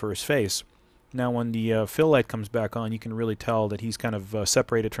level for his face. Now when the fill light comes back on, you can really tell that he's kind of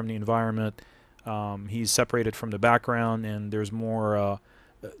separated from the environment. He's separated from the background, and there's more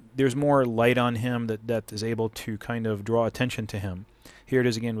light on him that is able to kind of draw attention to him. Here it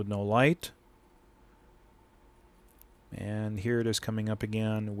is again with no light. And here it is coming up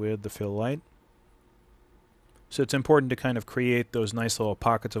again with the fill light. So it's important to kind of create those nice little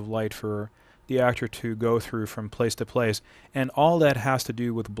pockets of light for the actor to go through from place to place. And all that has to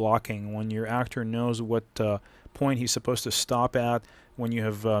do with blocking. When your actor knows what point he's supposed to stop at, when you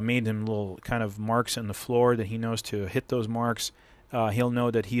have made him little kind of marks in the floor that he knows to hit those marks, he'll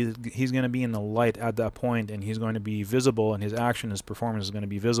know that he's going to be in the light at that point, and he's going to be visible, and his action, his performance is going to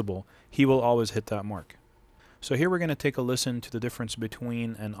be visible. He will always hit that mark. So here we're going to take a listen to the difference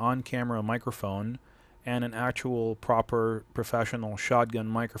between an on-camera microphone and an actual proper professional shotgun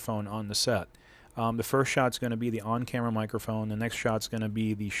microphone on the set. The first shot's going to be the on-camera microphone. The next shot's going to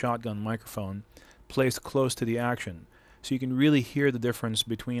be the shotgun microphone placed close to the action. So you can really hear the difference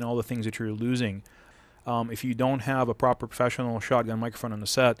between all the things that you're losing. If you don't have a proper professional shotgun microphone on the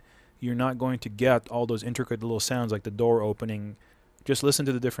set, you're not going to get all those intricate little sounds like the door opening. Just listen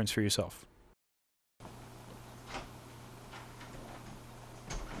to the difference for yourself.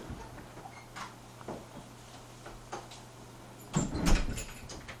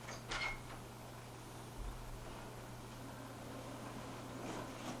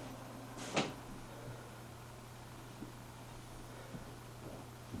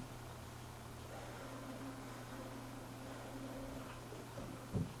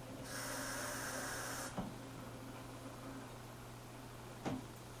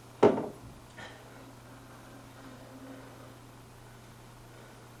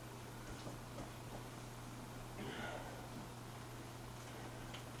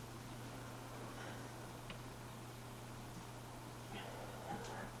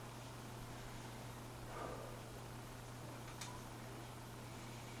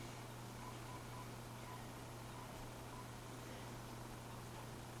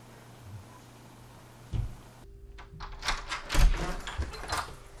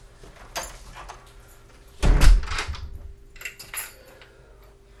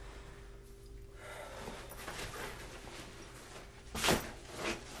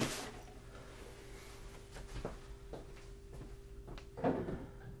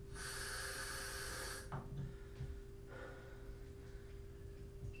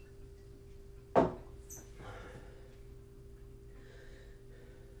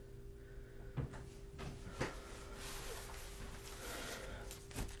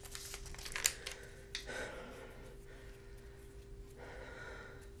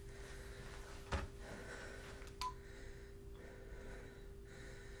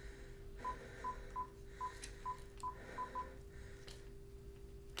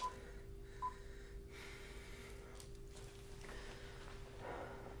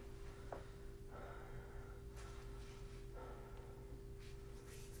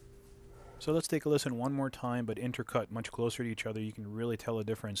 So let's take a listen one more time, but intercut much closer to each other. You can really tell a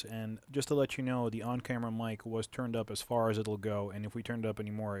difference. And just to let you know, the on-camera mic was turned up as far as it'll go, and if we turned it up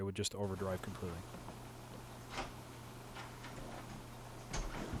anymore, it would just overdrive completely.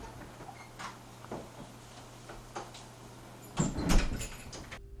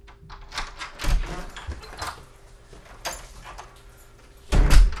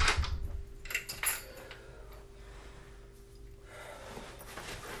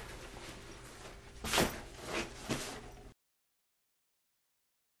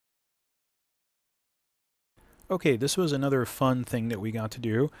 Okay, this was another fun thing that we got to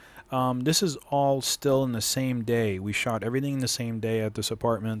do. This is all still in the same day. We shot everything in the same day at this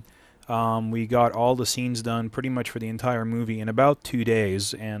apartment. We got all the scenes done pretty much for the entire movie in about 2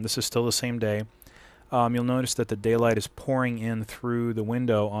 days, and this is still the same day. You'll notice that the daylight is pouring in through the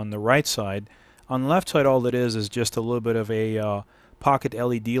window on the right side. On the left side, all it is just a little bit of a pocket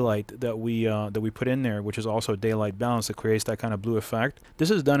LED light that we put in there, which is also daylight balanced, that creates that kind of blue effect.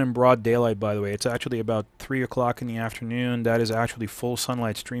 This is done in broad daylight, by the way. It's actually about 3 o'clock in the afternoon. That is actually full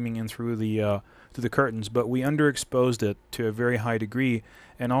sunlight streaming in through the through the curtains, but we underexposed it to a very high degree,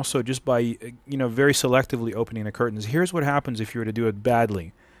 and also just by very selectively opening the curtains. Here's what happens if you were to do it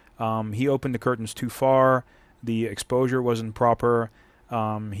badly. He opened the curtains too far, the exposure wasn't proper,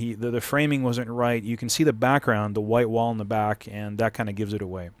 the framing wasn't right. You can see the background, the white wall in the back, and that kind of gives it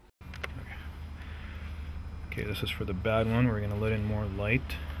away. Okay, this is for the bad one. We're going to let in more light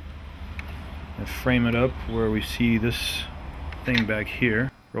and frame it up where we see this thing back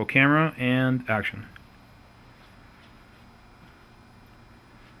here. Roll camera and action.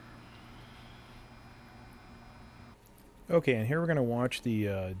 Okay, and here we're going to watch the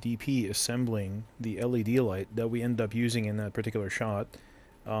DP assembling the LED light that we end up using in that particular shot.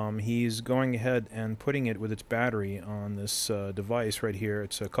 He's going ahead and putting it with its battery on this device right here.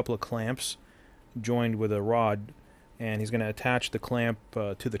 It's a couple of clamps joined with a rod, and he's going to attach the clamp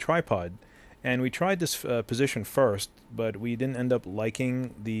to the tripod. And we tried this position first, but we didn't end up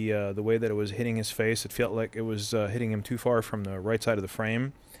liking the way that it was hitting his face. It felt like it was hitting him too far from the right side of the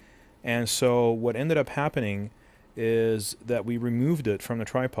frame. And so what ended up happening is that we removed it from the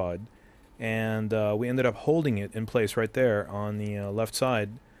tripod, and we ended up holding it in place right there on the left side,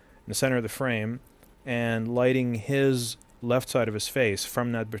 in the center of the frame, and lighting his left side of his face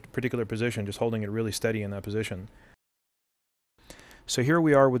from that particular position, just holding it really steady in that position. So here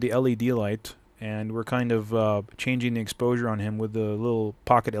we are with the LED light, and we're kind of changing the exposure on him with the little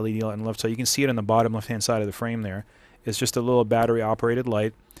pocket LED light on the left side. You can see it on the bottom left-hand side of the frame there. It's just a little battery-operated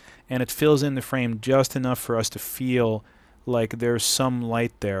light, and it fills in the frame just enough for us to feel like there's some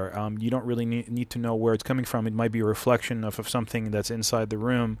light there. You don't really need to know where it's coming from. It might be a reflection of something that's inside the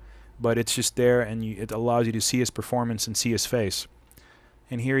room, but it's just there, and it allows you to see his performance and see his face.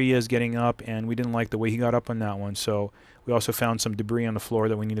 And here he is getting up, and we didn't like the way he got up on that one, so we also found some debris on the floor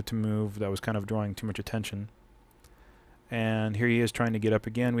that we needed to move that was kind of drawing too much attention. And here he is trying to get up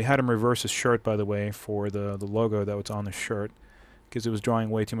again. We had him reverse his shirt, by the way, for the logo that was on the shirt, because it was drawing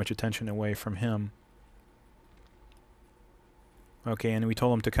way too much attention away from him. Okay, and we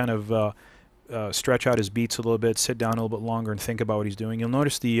told him to kind of stretch out his beats a little bit, sit down a little bit longer, and think about what he's doing. You'll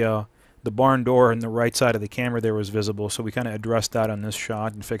notice the barn door on the right side of the camera there was visible, so we kind of addressed that on this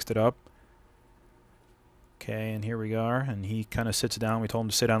shot and fixed it up. Okay, and here we are, and he kind of sits down. We told him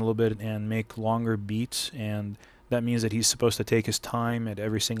to sit down a little bit and make longer beats, and that means that he's supposed to take his time at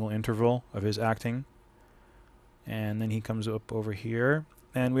every single interval of his acting. And then he comes up over here.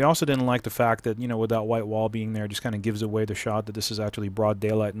 And we also didn't like the fact that, with that white wall being there, just kind of gives away the shot that this is actually broad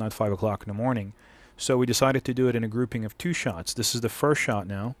daylight, not 5 o'clock in the morning. So we decided to do it in a grouping of 2 shots. This is the first shot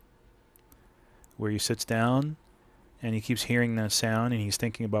now, where he sits down, and he keeps hearing that sound, and he's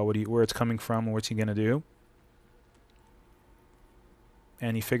thinking about where it's coming from and what's he going to do.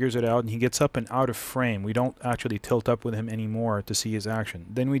 And he figures it out, and he gets up and out of frame. We don't actually tilt up with him anymore to see his action.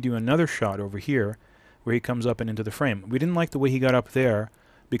 Then we do another shot over here, where he comes up and into the frame. We didn't like the way he got up there,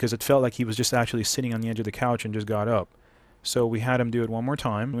 because it felt like he was just actually sitting on the edge of the couch and just got up. So we had him do it one more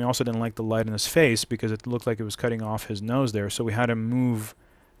time. We also didn't like the light in his face, because it looked like it was cutting off his nose there. So we had him move,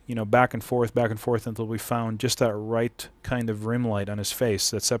 back and forth until we found just that right kind of rim light on his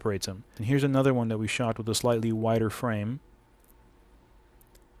face that separates him. And here's another one that we shot with a slightly wider frame.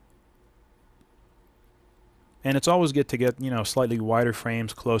 And it's always good to get, slightly wider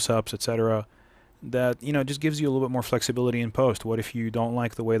frames, close-ups, etc. That, just gives you a little bit more flexibility in post. What if you don't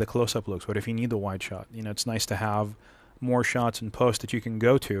like the way the close-up looks? What if you need the wide shot? It's nice to have more shots in post that you can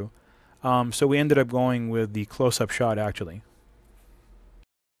go to. So we ended up going with the close-up shot, actually.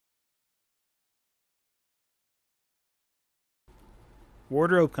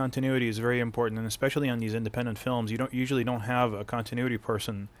 Wardrobe continuity is very important, and especially on these independent films, you usually don't have a continuity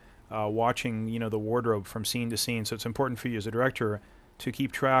person watching, the wardrobe from scene to scene. So it's important for you as a director to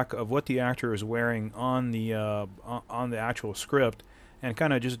keep track of what the actor is wearing on the actual script, and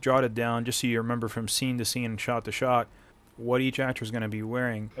kind of just jot it down, just so you remember from scene to scene and shot to shot what each actor is going to be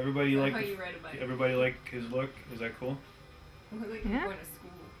wearing. Everybody like his look? Is that cool? Like yeah. Going to school.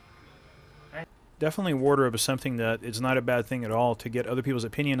 Definitely wardrobe is something that it's not a bad thing at all to get other people's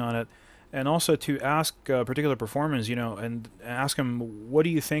opinion on it, and also to ask particular performers, and ask them, what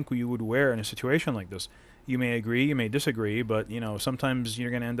do you think you would wear in a situation like this? You may agree, you may disagree, but sometimes you're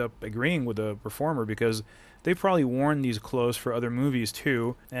going to end up agreeing with the performer, because they've probably worn these clothes for other movies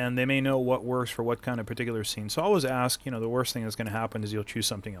too, and they may know what works for what kind of particular scene. So always ask. The worst thing that's going to happen is you'll choose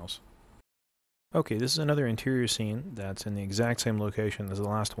something else. Okay, this is another interior scene that's in the exact same location as the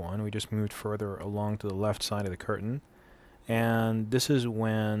last one. We just moved further along to the left side of the curtain, and this is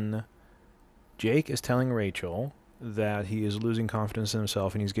when Jake is telling Rachel that he is losing confidence in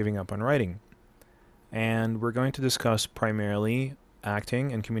himself and he's giving up on writing. And we're going to discuss primarily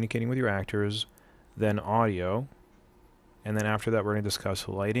acting and communicating with your actors, then audio, and then after that we're going to discuss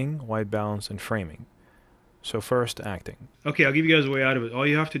lighting, white balance, and framing. So first, acting. Okay, I'll give you guys a way out of it. All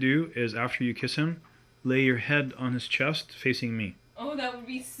you have to do is, after you kiss him, lay your head on his chest facing me. Oh, that would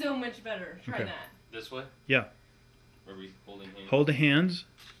be so much better. Try Okay. that. This way? Yeah. Are we holding hands? Hold the hands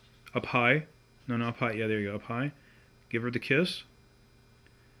up high. No, up high. Yeah, there you go, up high. Give her the kiss.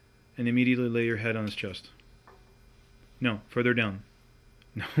 And immediately lay your head on his chest. No, further down.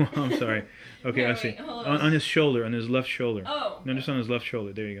 No, I'm sorry. Okay, No, I wait, see. hold On his shoulder, on his left shoulder. Oh. No, just on his left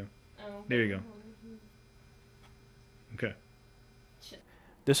shoulder. There you go. Oh, There you go. okay. Okay.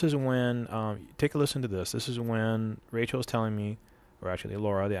 This is when, take a listen to this. This is when Rachel is telling me, or actually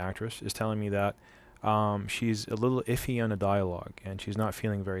Laura, the actress, is telling me that she's a little iffy on the dialogue and she's not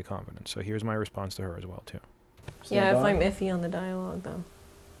feeling very confident. So here's my response to her as well, too. Yeah, if I'm iffy on the dialogue, though.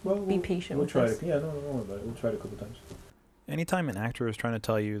 Well, Be patient We'll with try this. it. Yeah, no, don't worry about it. We'll try it a couple times. Anytime an actor is trying to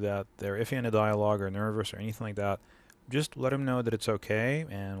tell you that they're iffy on the dialogue or nervous or anything like that, just let them know that it's okay,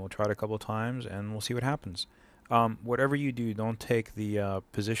 and we'll try it a couple of times, and we'll see what happens. Whatever you do, don't take the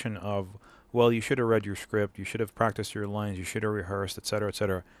position of, well, you should have read your script, you should have practiced your lines, you should have rehearsed, etc.,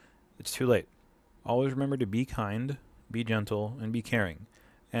 etc. It's too late. Always remember to be kind, be gentle, and be caring.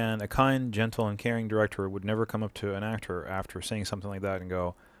 And a kind, gentle, and caring director would never come up to an actor after saying something like that and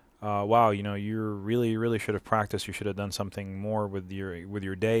go, wow, you know, you really should have practiced. You should have done something more with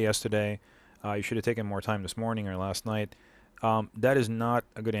your day yesterday. You should have taken more time this morning or last night. That is not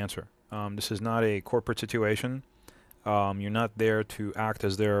a good answer. This is not a corporate situation. You're not there to act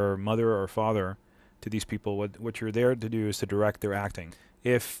as their mother or father to these people. What you're there to do is to direct their acting.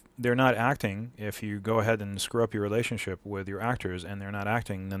 If they're not acting, if you go ahead and screw up your relationship with your actors and they're not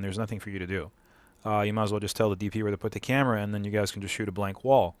acting, then there's nothing for you to do. You might as well just tell the DP where to put the camera, and then you guys can just shoot a blank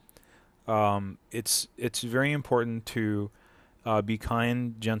wall. It's very important to be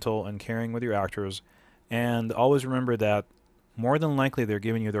kind, gentle, and caring with your actors, and always remember that more than likely they're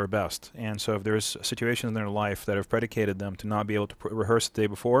giving you their best. And so if there's situations in their life that have predicated them to not be able to rehearse the day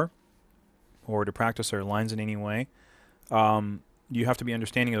before or to practice their lines in any way, you have to be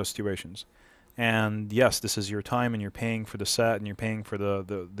understanding of those situations. And yes, this is your time, and you're paying for the set, and you're paying for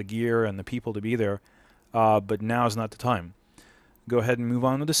the gear and the people to be there, but now is not the time. Go ahead and move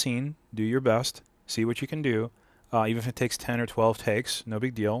on with the scene, do your best, see what you can do. Even if it takes 10 or 12 takes, no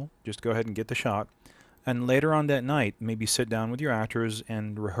big deal. Just go ahead and get the shot. And later on that night, maybe sit down with your actors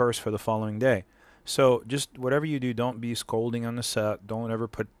and rehearse for the following day. So just whatever you do, don't be scolding on the set. Don't ever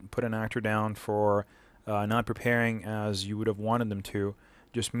put an actor down for not preparing as you would have wanted them to.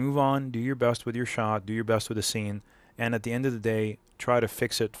 Just move on, do your best with your shot, do your best with the scene, and at the end of the day, try to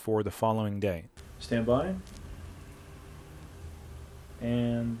fix it for the following day. Stand by.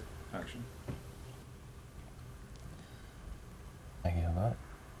 And action. I give up.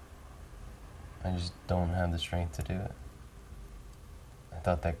 I just don't have the strength to do it. I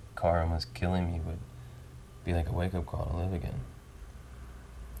thought that car almost killing me would be like a wake-up call to live again.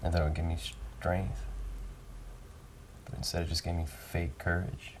 I thought it would give me strength. But instead it just gave me fake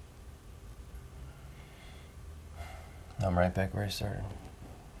courage. I'm right back where I started.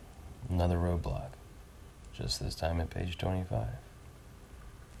 Another roadblock. Just this time at page 25.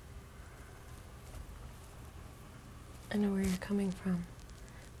 I know where you're coming from,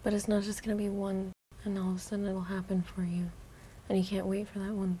 but it's not just going to be one, and all of a sudden it'll happen for you, and you can't wait for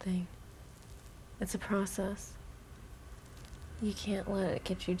that one thing. It's a process. You can't let it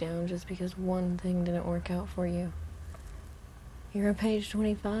get you down just because one thing didn't work out for you. You're at page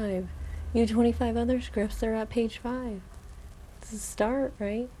 25. You have 25 other scripts that are at page 5. It's a start,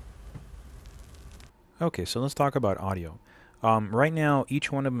 right? Okay, so let's talk about audio. Right now,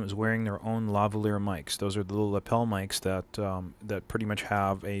 each one of them is wearing their own lavalier mics. Those are the little lapel mics that pretty much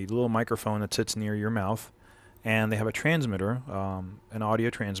have a little microphone that sits near your mouth, and they have a transmitter, an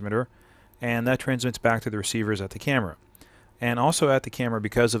audio transmitter, and that transmits back to the receivers at the camera. And also at the camera,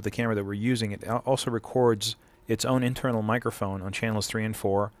 because of the camera that we're using, it also records its own internal microphone on channels 3 and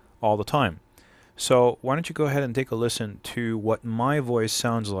 4 all the time. So why don't you go ahead and take a listen to what my voice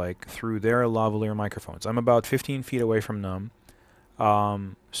sounds like through their lavalier microphones. I'm about 15 feet away from them.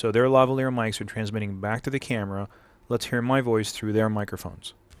 So their lavalier mics are transmitting back to the camera. Let's hear my voice through their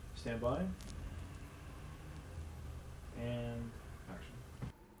microphones. Stand by. And action.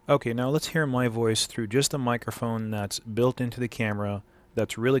 Okay, now let's hear my voice through just a microphone that's built into the camera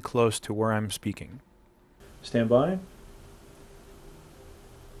that's really close to where I'm speaking. Stand by.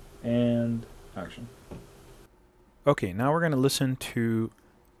 And action. Okay, now we're going to listen to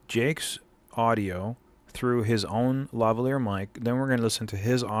Jake's audio through his own lavalier mic. Then we're going to listen to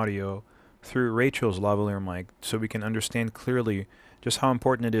his audio through Rachel's lavalier mic so we can understand clearly just how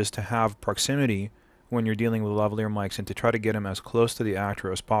important it is to have proximity when you're dealing with lavalier mics, and to try to get him as close to the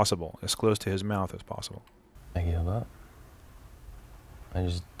actor as possible, as close to his mouth as possible. I give up. I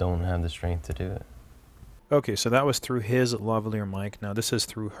just don't have the strength to do it. Okay, so that was through his lavalier mic. Now this is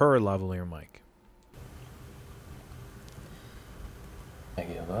through her lavalier mic. I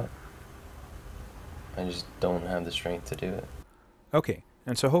give up. I just don't have the strength to do it. Okay,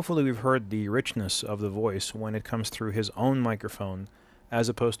 and so hopefully we've heard the richness of the voice when it comes through his own microphone, as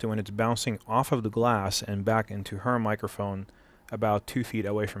opposed to when it's bouncing off of the glass and back into her microphone about 2 feet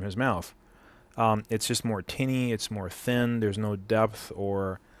away from his mouth. It's just more tinny, it's more thin, there's no depth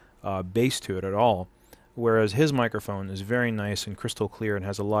or bass to it at all, whereas his microphone is very nice and crystal clear and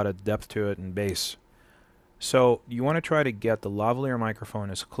has a lot of depth to it and bass. So you want to try to get the lavalier microphone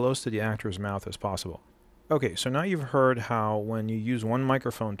as close to the actor's mouth as possible. Okay, so now you've heard how when you use one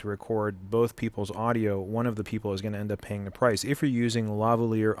microphone to record both people's audio, one of the people is going to end up paying the price if you're using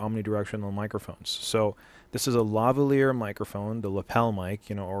lavalier omnidirectional microphones. So this is a lavalier microphone, the lapel mic,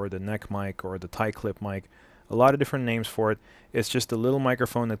 or the neck mic or the tie clip mic. A lot of different names for it. It's just a little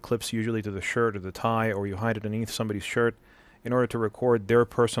microphone that clips usually to the shirt or the tie, or you hide it underneath somebody's shirt in order to record their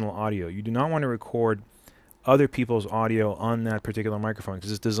personal audio. You do not want to record other people's audio on that particular microphone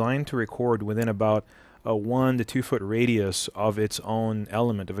because it's designed to record within about a 1 to 2 foot radius of its own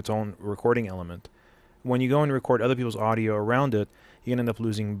element, of its own recording element. When you go and record other people's audio around it, you're going to end up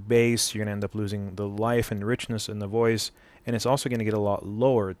losing bass, you're going to end up losing the life and richness in the voice, and it's also going to get a lot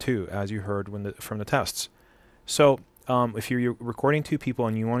lower too, as you heard from the tests. So if you're recording 2 people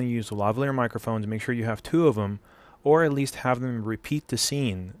and you want to use lavalier microphones, make sure you have 2 of them, or at least have them repeat the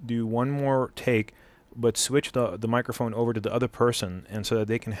scene, do one more take, but switch the microphone over to the other person, and so that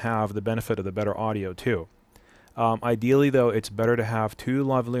they can have the benefit of the better audio too. Ideally though, it's better to have 2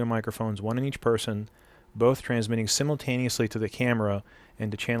 lavalier microphones, 1 in each person, both transmitting simultaneously to the camera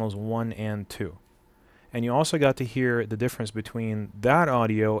into channels 1 and 2. And you also got to hear the difference between that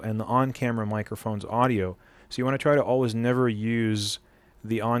audio and the on-camera microphone's audio. So you want to try to always never use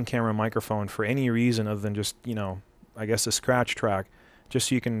the on-camera microphone for any reason other than just, I guess a scratch track, just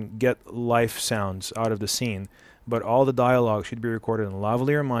so you can get life sounds out of the scene. But all the dialogue should be recorded in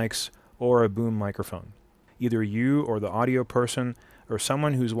lavalier mics or a boom microphone. Either you or the audio person or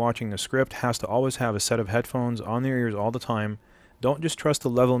someone who's watching the script has to always have a set of headphones on their ears all the time. Don't just trust the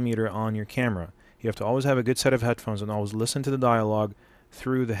level meter on your camera. You have to always have a good set of headphones and always listen to the dialogue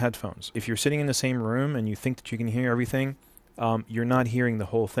through the headphones. If you're sitting in the same room and you think that you can hear everything, you're not hearing the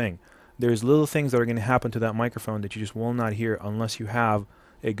whole thing. There's little things that are going to happen to that microphone that you just will not hear unless you have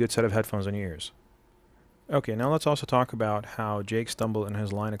a good set of headphones on your ears. Okay, now let's also talk about how Jake stumbled in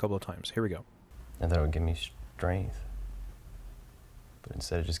his line a couple of times. Here we go. I thought it would give me strength, but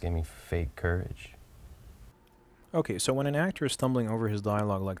instead it just gave me fake courage. Okay, so when an actor is stumbling over his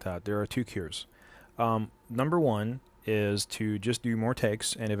dialogue like that, there are 2 cures. Number 1 is to just do more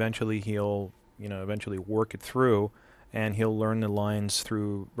takes, and eventually he'll, eventually work it through, and he'll learn the lines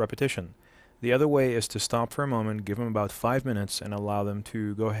through repetition. The other way is to stop for a moment, give him about 5 minutes, and allow them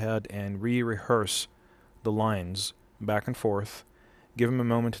to go ahead and rehearse the lines back and forth. Give him a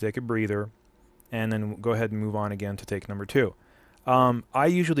moment to take a breather, and then go ahead and move on again to take number 2. I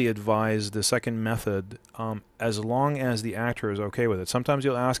usually advise the second method as long as the actor is okay with it. Sometimes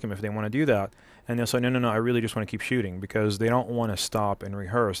you'll ask them if they want to do that, and they'll say, no, I really just want to keep shooting, because they don't want to stop and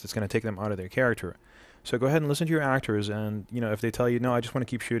rehearse. It's going to take them out of their character. So go ahead and listen to your actors, and if they tell you, no, I just want to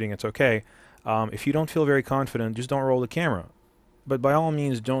keep shooting, it's okay. If you don't feel very confident, just don't roll the camera. But by all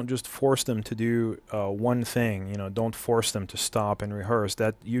means, don't just force them to do one thing. Don't force them to stop and rehearse.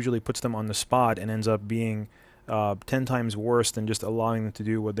 That usually puts them on the spot and ends up being 10 times worse than just allowing them to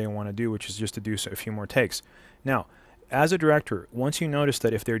do what they want to do, which is just to do a few more takes. Now, as a director, once you notice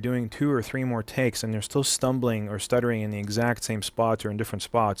that if they're doing 2 or 3 more takes and they're still stumbling or stuttering in the exact same spots or in different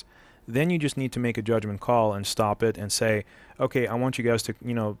spots, then you just need to make a judgment call and stop it and say, okay, I want you guys to,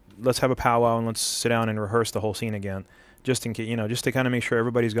 let's have a powwow and let's sit down and rehearse the whole scene again, just in case, just to kind of make sure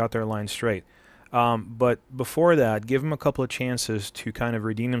everybody's got their lines straight. But before that, give them a couple of chances to kind of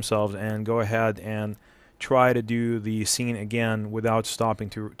redeem themselves and go ahead and try to do the scene again without stopping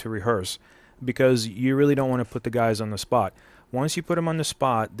to rehearse, because you really don't want to put the guys on the spot. Once you put them on the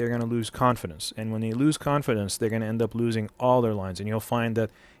spot, they're going to lose confidence. And when they lose confidence, they're going to end up losing all their lines. And you'll find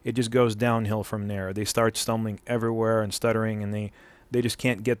that it just goes downhill from there. They start stumbling everywhere and stuttering, and they just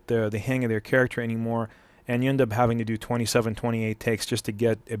can't get the hang of their character anymore. And you end up having to do 27, 28 takes just to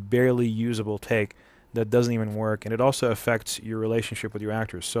get a barely usable take that doesn't even work. And it also affects your relationship with your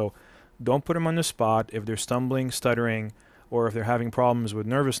actors. So don't put them on the spot. If they're stumbling, stuttering, or if they're having problems with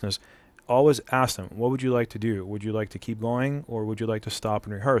nervousness, always ask them, what would you like to do? Would you like to keep going, or would you like to stop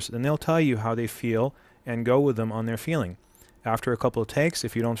and rehearse? And they'll tell you how they feel and go with them on their feeling. After a couple of takes,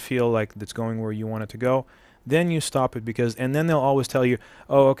 if you don't feel like it's going where you want it to go, then you stop it, because, and then they'll always tell you,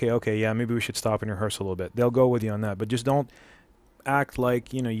 oh, okay, yeah, maybe we should stop and rehearse a little bit. They'll go with you on that, but just don't act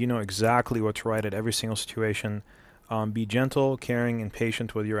like you know exactly what's right at every single situation. Be gentle, caring, and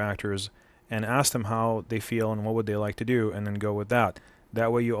patient with your actors, and ask them how they feel and what would they like to do, and then go with that.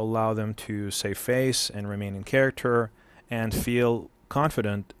 That way you allow them to save face and remain in character and feel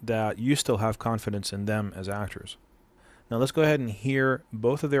confident that you still have confidence in them as actors. Now let's go ahead and hear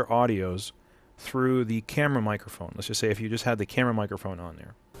both of their audios through the camera microphone. Let's just say if you just had the camera microphone on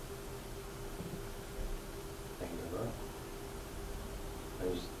there.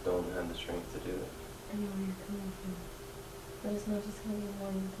 I just don't have the strength to do it. I know where you're coming from. But it's not just going to be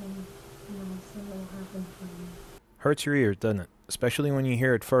one thing, and all of a sudden it'll happen for you. Hurts your ears, doesn't it? Especially when you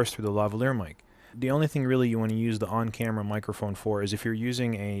hear it first through the lavalier mic. The only thing really you want to use the on-camera microphone for is if you're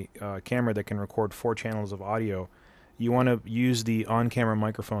using a camera that can record 4 channels of audio, you want to use the on-camera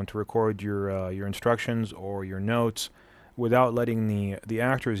microphone to record your instructions or your notes without letting the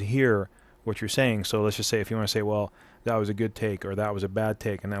actors hear what you're saying. So let's just say if you want to say, well, that was a good take or that was a bad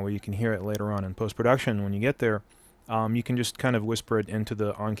take, and that way you can hear it later on in post-production when you get there, you can just kind of whisper it into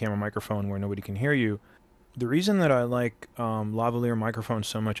the on-camera microphone where nobody can hear you. The reason that I like lavalier microphones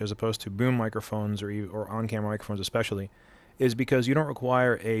so much as opposed to boom microphones or on-camera microphones especially is because you don't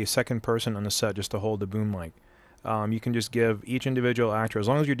require a second person on the set just to hold the boom mic. You can just give each individual actor, as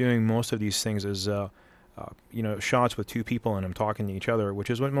long as you're doing most of these things as shots with 2 people in them talking to each other, which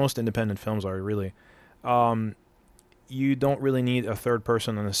is what most independent films are really. You don't really need a third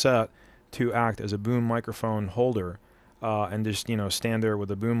person on the set to act as a boom microphone holder and just stand there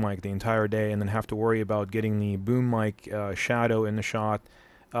with a boom mic the entire day and then have to worry about getting the boom mic shadow in the shot.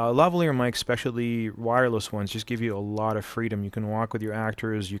 Lavalier mics, especially wireless ones, just give you a lot of freedom. You can walk with your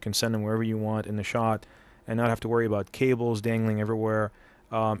actors, you can send them wherever you want in the shot and not have to worry about cables dangling everywhere.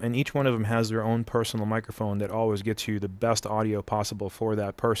 And each one of them has their own personal microphone that always gets you the best audio possible for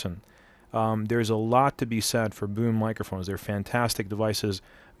that person. There's a lot to be said for boom microphones. They're fantastic devices.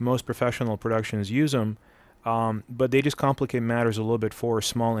 Most professional productions use them, but they just complicate matters a little bit for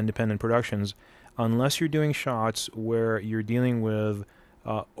small independent productions. Unless you're doing shots where you're dealing with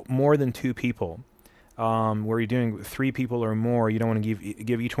more than 2 people, where you're doing 3 people or more, you don't want to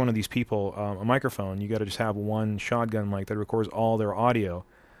give each one of these people a microphone. You got to just have one shotgun mic that records all their audio.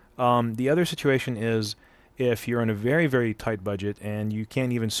 The other situation is if you're on a very, very tight budget and you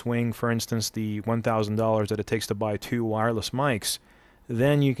can't even swing, for instance, the $1,000 that it takes to buy 2 wireless mics,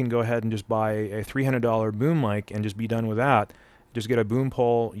 then you can go ahead and just buy a $300 boom mic and just be done with that. Just get a boom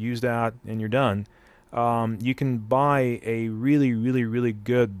pole, use that, and you're done. You can buy a really, really, really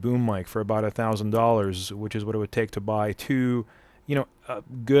good boom mic for about $1,000, which is what it would take to buy 2,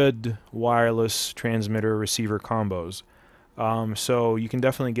 good wireless transmitter receiver combos. So you can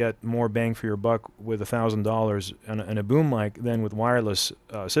definitely get more bang for your buck with $1,000 and a boom mic than with wireless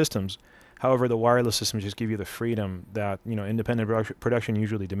systems. However, the wireless systems just give you the freedom that independent production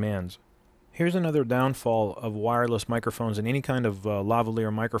usually demands. Here's another downfall of wireless microphones and any kind of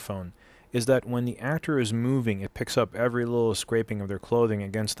lavalier microphone, is that when the actor is moving, it picks up every little scraping of their clothing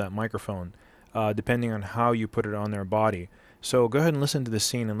against that microphone, depending on how you put it on their body. So go ahead and listen to the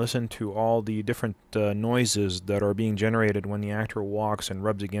scene and listen to all the different noises that are being generated when the actor walks and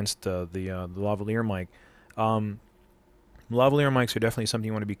rubs against the lavalier mic. Lavalier mics are definitely something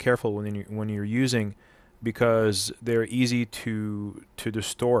you want to be careful when you're using, because they're easy to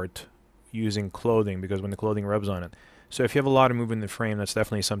distort using clothing, because when the clothing rubs on it. So if you have a lot of movement in the frame, that's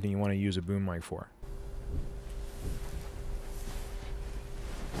definitely something you want to use a boom mic for.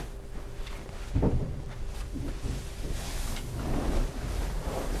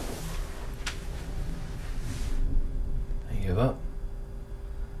 I give up.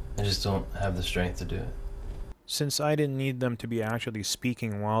 I just don't have the strength to do it. Since I didn't need them to be actually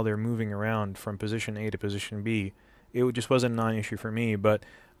speaking while they're moving around from position A to position B, it just wasn't a non-issue for me. But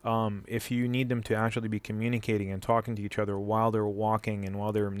if you need them to actually be communicating and talking to each other while they're walking and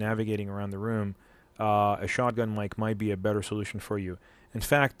while they're navigating around the room, a shotgun mic might be a better solution for you. In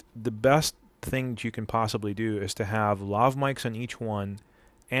fact, the best thing that you can possibly do is to have lav mics on each one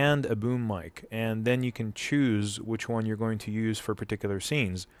and a boom mic, and then you can choose which one you're going to use for particular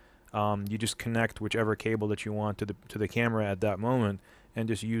scenes. You just connect whichever cable that you want to the camera at that moment and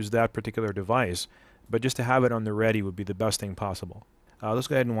just use that particular device. But just to have it on the ready would be the best thing possible. Let's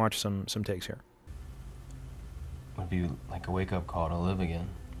go ahead and watch some takes here. It would be like a wake-up call to live again.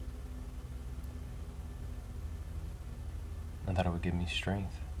 I thought it would give me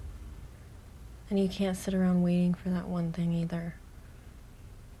strength. And you can't sit around waiting for that one thing either.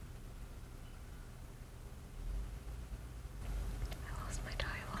 I lost my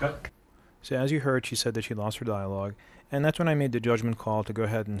dialogue. So as you heard, she said that she lost her dialogue, and that's when I made the judgment call to go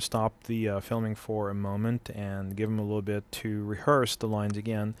ahead and stop the filming for a moment and give them a little bit to rehearse the lines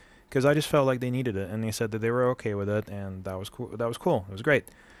again, because I just felt like they needed it, and they said that they were okay with it, and that was cool. That was cool. It was great.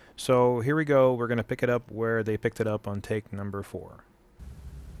 So here we go. We're going to pick it up where they picked it up on take number 4.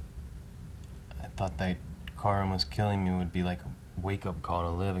 I thought that car almost killing me would be like a wake-up call to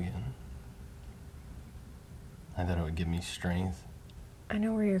live again. I thought it would give me strength. I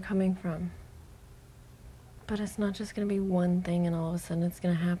know where you're coming from. But it's not just going to be one thing and all of a sudden it's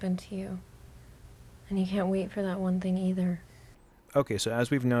going to happen to you. And you can't wait for that one thing either. Okay, so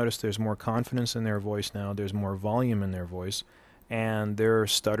as we've noticed, there's more confidence in their voice now. There's more volume in their voice. And they're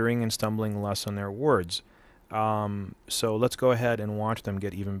stuttering and stumbling less on their words. So let's go ahead and watch them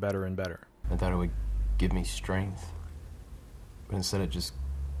get even better and better. I thought it would give me strength. But instead it just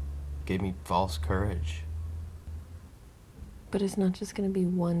gave me false courage. But it's not just going to be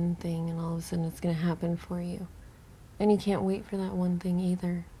one thing and all of a sudden it's going to happen for you. And you can't wait for that one thing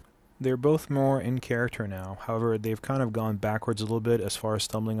either. They're both more in character now. However, they've kind of gone backwards a little bit as far as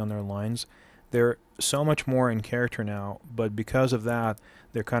stumbling on their lines. They're so much more in character now, but because of that,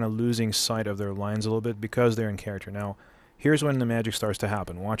 they're kind of losing sight of their lines a little bit because they're in character. Now, here's when the magic starts to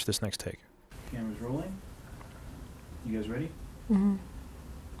happen. Watch this next take. Camera's rolling. You guys ready? Mm-hmm.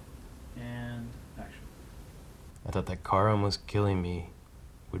 And action. I thought that car almost killing me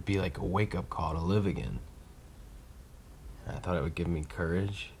would be like a wake-up call to live again. I thought it would give me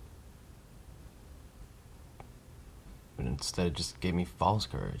courage. But instead it just gave me false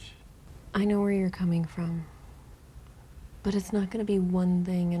courage. I know where you're coming from. But it's not going to be one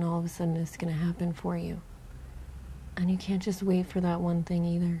thing and all of a sudden it's going to happen for you. And you can't just wait for that one thing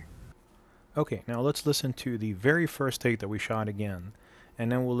either. Okay, now let's listen to the very first take that we shot again. And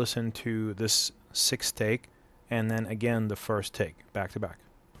then we'll listen to this 6th take, and then again the first take, back to back.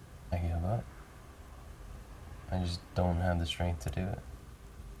 I give up. I just don't have the strength to do it.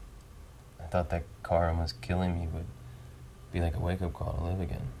 I thought that car almost killing me would be like a wake-up call to live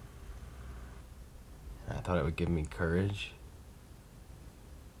again. I thought it would give me courage.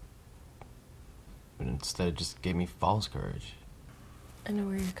 But instead it just gave me false courage. I know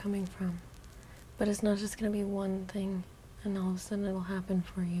where you're coming from. But it's not just going to be one thing and all of a sudden it'll happen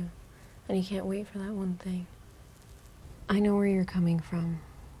for you. And you can't wait for that one thing. I know where you're coming from.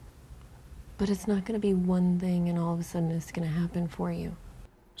 But it's not going to be one thing and all of a sudden it's going to happen for you.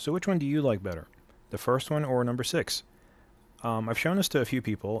 So which one do you like better? The first one or number 6? I've shown this to a few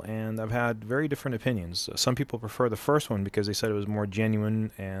people, and I've had very different opinions. Some people prefer the first one because they said it was more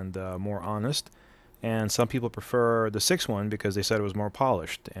genuine and more honest. And some people prefer the 6th one because they said it was more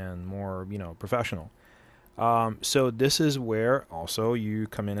polished and more, professional. So this is where also you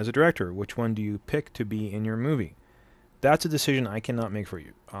come in as a director. Which one do you pick to be in your movie? That's a decision I cannot make for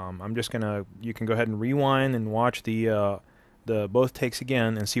you. I'm just gonna. You can go ahead and rewind and watch the both takes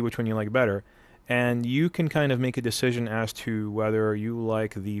again and see which one you like better, and you can kind of make a decision as to whether you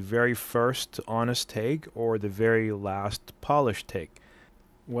like the very first honest take or the very last polished take.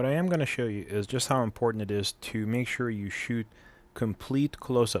 What I am going to show you is just how important it is to make sure you shoot complete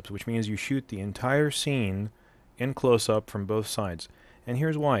close-ups, which means you shoot the entire scene in close-up from both sides. And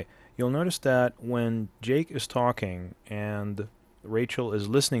here's why. You'll notice that when Jake is talking and Rachel is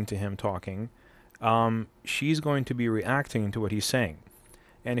listening to him talking, she's going to be reacting to what he's saying.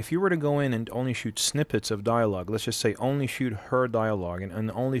 And if you were to go in and only shoot snippets of dialogue, let's just say only shoot her dialogue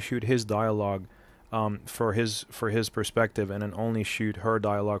and only shoot his dialogue for his perspective, and then only shoot her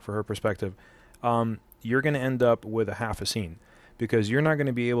dialogue for her perspective, you're going to end up with a half a scene, because you're not going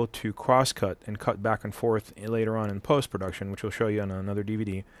to be able to cross-cut and cut back and forth later on in post-production, which we'll show you on another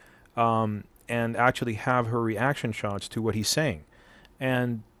DVD, and actually have her reaction shots to what he's saying.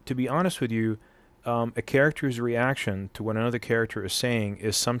 And to be honest with you, a character's reaction to what another character is saying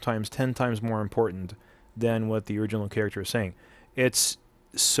is sometimes 10 times more important than what the original character is saying. It's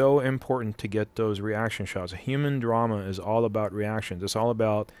so important to get those reaction shots. Human drama is all about reactions. It's all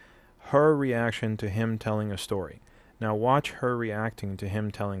about her reaction to him telling a story. Now watch her reacting to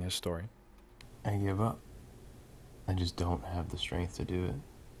him telling his story. I give up. I just don't have the strength to do it.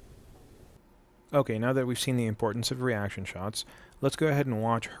 Okay, now that we've seen the importance of reaction shots, let's go ahead and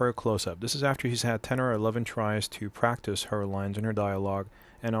watch her close-up. This is after he's had 10 or 11 tries to practice her lines and her dialogue,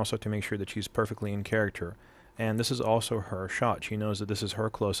 and also to make sure that she's perfectly in character. And this is also her shot. She knows that this is her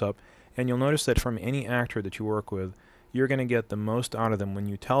close-up. And you'll notice that from any actor that you work with, you're going to get the most out of them when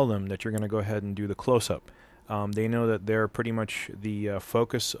you tell them that you're going to go ahead and do the close-up. They know that they're pretty much the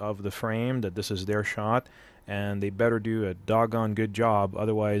focus of the frame, that this is their shot, and they better do a doggone good job,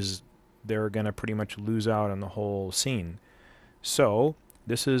 otherwise they're going to pretty much lose out on the whole scene. So,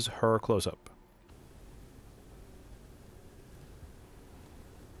 this is her close-up.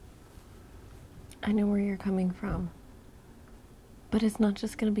 I know where you're coming from. But it's not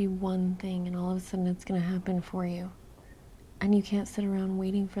just going to be one thing and all of a sudden it's going to happen for you. And you can't sit around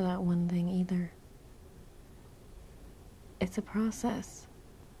waiting for that one thing either. It's a process.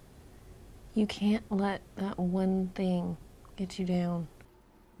 You can't let that one thing get you down.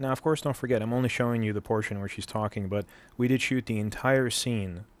 Now, of course, don't forget, I'm only showing you the portion where she's talking, but we did shoot the entire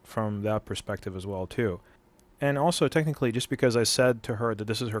scene from that perspective as well, too. And also, technically, just because I said to her that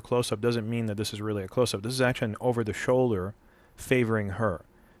this is her close-up doesn't mean that this is really a close-up. This is actually an over-the-shoulder favoring her.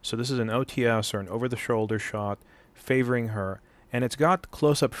 So this is an OTS, or an over-the-shoulder shot favoring her. And it's got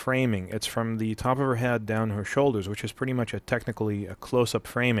close-up framing. It's from the top of her head down to her shoulders, which is pretty much technically a close-up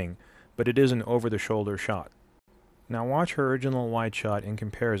framing, but it is an over-the-shoulder shot. Now watch her original wide shot in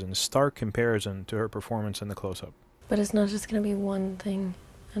comparison, stark comparison to her performance in the close-up. But it's not just going to be one thing,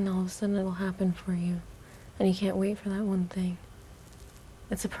 and all of a sudden it'll happen for you. And you can't wait for that one thing.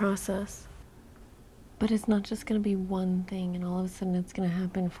 It's a process. But it's not just going to be one thing, and all of a sudden it's going to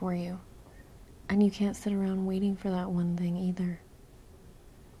happen for you. And you can't sit around waiting for that one thing either.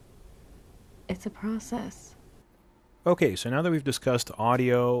 It's a process. Okay, so now that we've discussed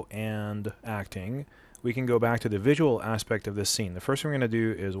audio and acting, we can go back to the visual aspect of this scene. The first thing we're going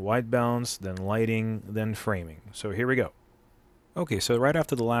to do is white balance, then lighting, then framing. So here we go. Okay, so right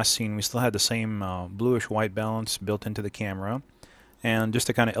after the last scene, we still had the same bluish white balance built into the camera. And just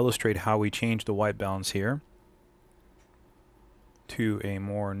to kind of illustrate how we changed the white balance here to a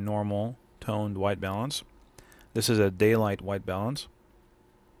more normal toned white balance. This is a daylight white balance.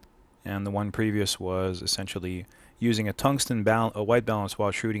 And the one previous was essentially using a tungsten white balance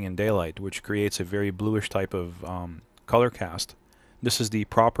while shooting in daylight, which creates a very bluish type of color cast. This is the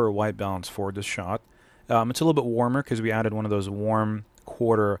proper white balance for this shot. It's a little bit warmer because we added one of those warm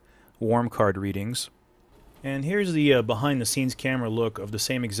quarter warm card readings. And here's the behind the scenes camera look of the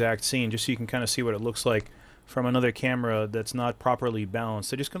same exact scene, just so you can kind of see what it looks like from another camera that's not properly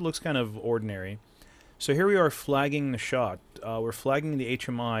balanced. It just looks kind of ordinary. So here we are flagging the shot. We're flagging the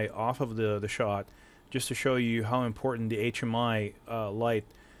HMI off of the shot just to show you how important the HMI light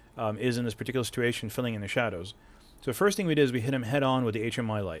is in this particular situation, filling in the shadows. So the first thing we did is we hit him head on with the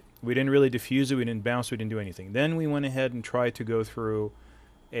HMI light. We didn't really diffuse it, we didn't bounce, we didn't do anything. Then we went ahead and tried to go through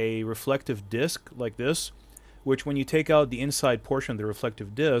a reflective disc like this, which when you take out the inside portion of the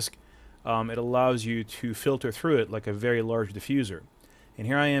reflective disc, it allows you to filter through it like a very large diffuser. And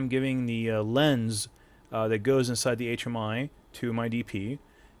here I am giving the lens that goes inside the HMI to my DP,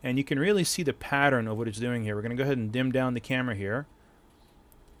 and you can really see the pattern of what it's doing here. We're going to go ahead and dim down the camera here.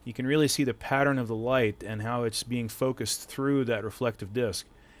 You can really see the pattern of the light and how it's being focused through that reflective disc.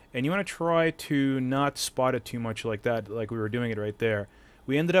 And you want to try to not spot it too much like that, like we were doing it right there.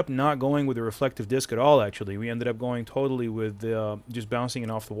 We ended up not going with the reflective disc at all, actually. We ended up going totally with just bouncing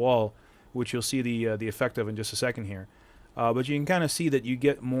it off the wall, which you'll see the effect of in just a second here. But you can kind of see that you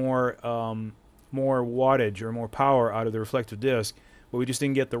get more wattage or more power out of the reflective disc, but we just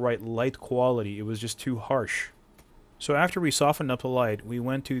didn't get the right light quality. It was just too harsh. So after we softened up the light, we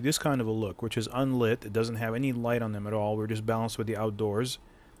went to this kind of a look, which is unlit. It doesn't have any light on them at all. We're just balanced with the outdoors.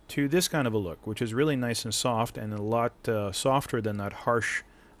 To this kind of a look, which is really nice and soft, and a lot softer than that harsh,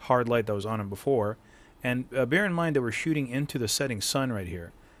 hard light that was on them before. And bear in mind that we're shooting into the setting sun right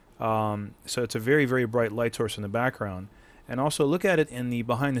here. So it's a very, very bright light source in the background. And also look at it in the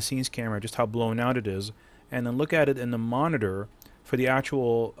behind-the-scenes camera, just how blown out it is. And then look at it in the monitor for the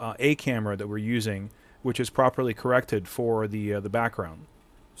actual A camera that we're using, which is properly corrected for the background.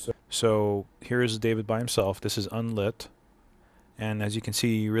 So here's David by himself. This is unlit. And as you can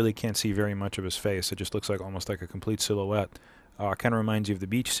see, you really can't see very much of his face. It just looks like almost like a complete silhouette. Kind of reminds you of the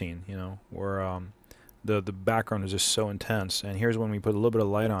beach scene, you know, where the background is just so intense. And here's when we put a little bit of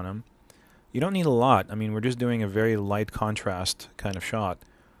light on him. You don't need a lot. I mean, we're just doing a very light contrast kind of shot.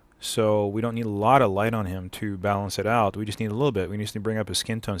 So we don't need a lot of light on him to balance it out. We just need a little bit. We just need to bring up his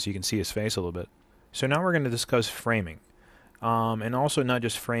skin tone so you can see his face a little bit. So now we're going to discuss framing. And also not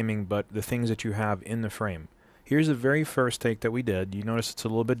just framing, but the things that you have in the frame. Here's the very first take that we did. You notice it's a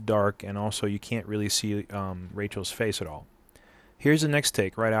little bit dark, and also you can't really see Rachel's face at all. Here's the next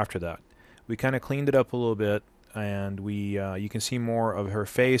take right after that. We kind of cleaned it up a little bit, and you can see more of her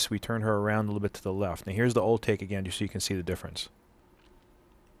face. We turned her around a little bit to the left. Now here's the old take again, just so you can see the difference.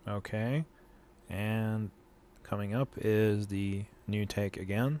 Okay, and coming up is the new take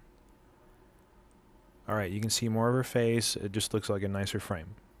again. Alright, you can see more of her face. It just looks like a nicer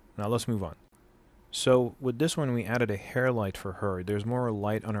frame. Now let's move on. So with this one we added a hair light for her. There's more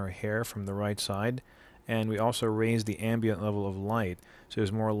light on her hair from the right side, and we also raised the ambient level of light, so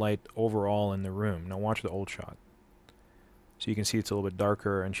there's more light overall in the room. Now watch the old shot. So you can see it's a little bit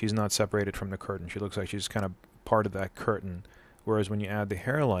darker, and she's not separated from the curtain. She looks like she's kind of part of that curtain, whereas when you add the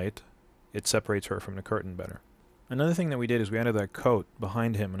hair light, it separates her from the curtain better. Another thing that we did is we added that coat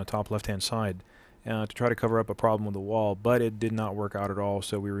behind him on the top left-hand side to try to cover up a problem with the wall, but it did not work out at all,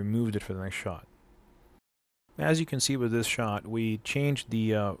 so we removed it for the next shot. As you can see with this shot, we changed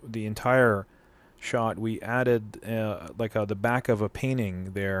the entire shot. We added the back of a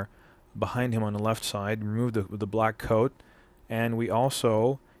painting there behind him on the left side, removed the black coat, and we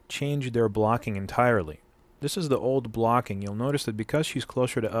also changed their blocking entirely. This is the old blocking. You'll notice that because she's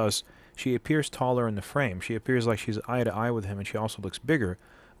closer to us, she appears taller in the frame. She appears like she's eye to eye with him, and she also looks bigger,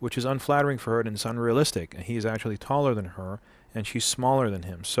 which is unflattering for her and it's unrealistic. He is actually taller than her, and she's smaller than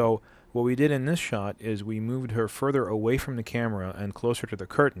him. So what we did in this shot is we moved her further away from the camera and closer to the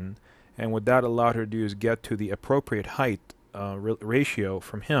curtain, and what that allowed her to do is get to the appropriate height ratio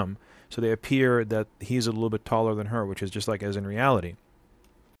from him, so they appear that he's a little bit taller than her, which is just like as in reality.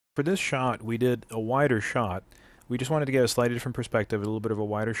 For this shot, we did a wider shot. We just wanted to get a slightly different perspective, a little bit of a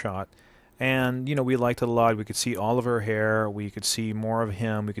wider shot. And, you know, we liked it a lot. We could see all of her hair. We could see more of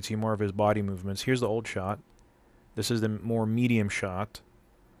him. We could see more of his body movements. Here's the old shot. This is the more medium shot.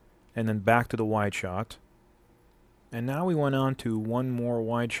 And then back to the wide shot. And now we went on to one more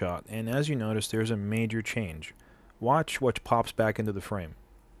wide shot. And as you notice, there's a major change. Watch what pops back into the frame.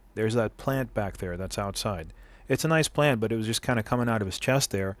 There's that plant back there that's outside. It's a nice plant, but it was just kind of coming out of his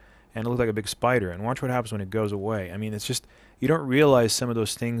chest there, and it looked like a big spider. And watch what happens when it goes away. I mean, it's just, you don't realize some of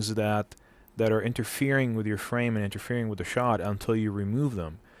those things that are interfering with your frame and interfering with the shot until you remove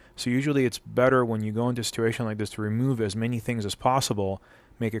them. So usually it's better when you go into a situation like this to remove as many things as possible,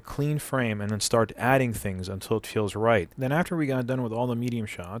 make a clean frame, and then start adding things until it feels right. Then after we got done with all the medium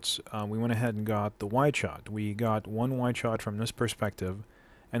shots, we went ahead and got the wide shot. We got one wide shot from this perspective,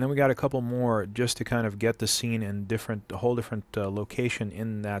 and then we got a couple more just to kind of get the scene in a whole different location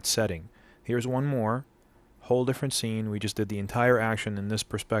in that setting. Here's one more, whole different scene. We just did the entire action in this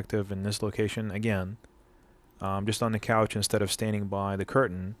perspective, in this location again, just on the couch instead of standing by the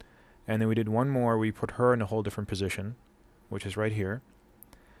curtain. And then we did one more. We put her in a whole different position, which is right here.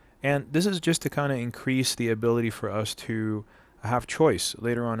 And this is just to kind of increase the ability for us to have choice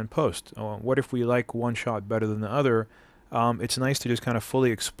later on in post. What if we like one shot better than the other? It's nice to just kind of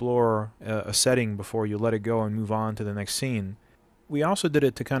fully explore a setting before you let it go and move on to the next scene. We also did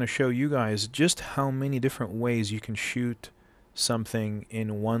it to kind of show you guys just how many different ways you can shoot something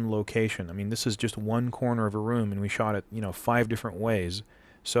in one location. I mean, this is just one corner of a room, and we shot it, 5 different ways.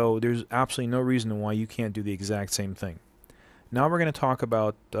 So there's absolutely no reason why you can't do the exact same thing. Now we're going to talk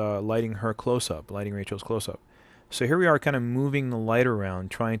about lighting her close-up, lighting Rachel's close-up. So here we are kind of moving the light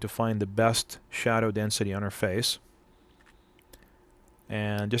around, trying to find the best shadow density on her face.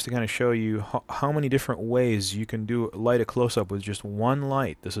 And just to kind of show you how many different ways you can light a close-up with just one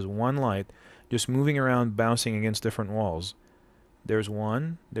light. This is one light, just moving around, bouncing against different walls. There's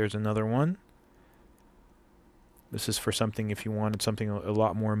one, there's another one. This is for something if you wanted something a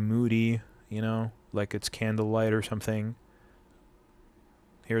lot more moody, like it's candlelight or something.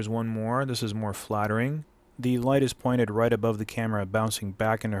 Here's one more. This is more flattering. The light is pointed right above the camera, bouncing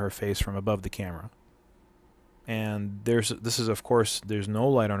back into her face from above the camera. And there's no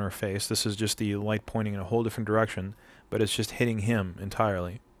light on her face. This is just the light pointing in a whole different direction, but it's just hitting him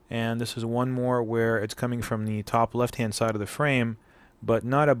entirely. And this is one more where it's coming from the top left-hand side of the frame, but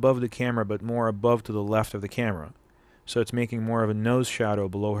not above the camera, but more above to the left of the camera. So it's making more of a nose shadow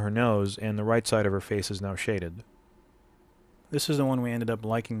below her nose, and the right side of her face is now shaded. This is the one we ended up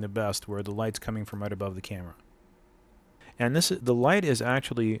liking the best, where the light's coming from right above the camera. And the light is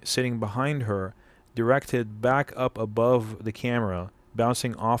actually sitting behind her, directed back up above the camera,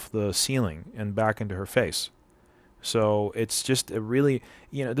 bouncing off the ceiling and back into her face. So it's just a really,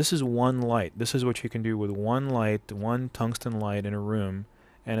 this is one light. This is what you can do with one light, one tungsten light in a room,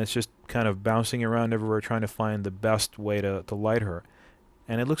 and it's just kind of bouncing around everywhere trying to find the best way to light her.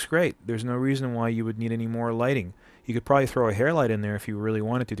 And it looks great. There's no reason why you would need any more lighting. You could probably throw a hair light in there if you really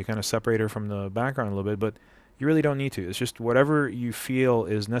wanted to kind of separate her from the background a little bit, but you really don't need to. It's just whatever you feel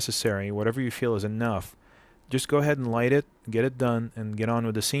is necessary, whatever you feel is enough. Just go ahead and light it, get it done, and get on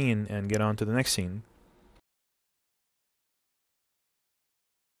with the scene and get on to the next scene.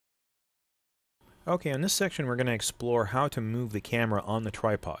 Okay, in this section we're going to explore how to move the camera on the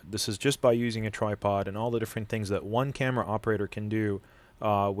tripod. This is just by using a tripod and all the different things that one camera operator can do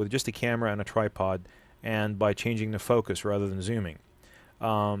with just a camera and a tripod. and by changing the focus rather than zooming.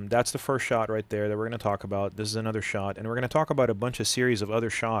 That's the first shot right there that we're going to talk about. This is another shot, and we're going to talk about a bunch of series of other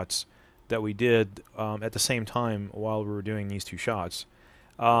shots that we did at the same time while we were doing these two shots.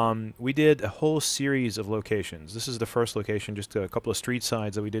 We did a whole series of locations. This is the first location, just a couple of street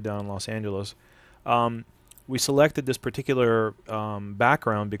sides that we did down in Los Angeles. We selected this particular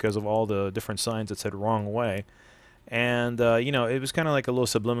background because of all the different signs that said wrong way. And, you know, it was kind of like a little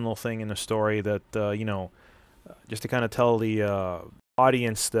subliminal thing in the story that, you know, just to kind of tell the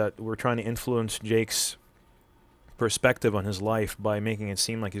audience that we're trying to influence Jake's perspective on his life by making it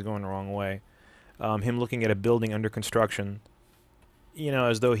seem like he's going the wrong way. Him looking at a building under construction, you know,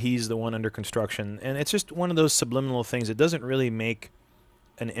 as though he's the one under construction. And it's just one of those subliminal things. It doesn't really make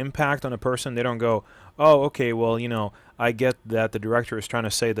an impact on a person. They don't go, oh, okay, well, you know, I get that the director is trying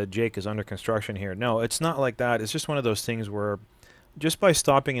to say that Jake is under construction here. No, it's not like that. It's just one of those things where just by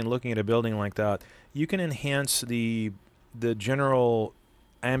stopping and looking at a building like that, you can enhance the general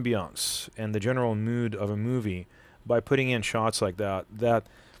ambiance and the general mood of a movie by putting in shots like that that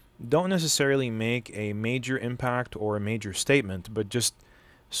don't necessarily make a major impact or a major statement, but just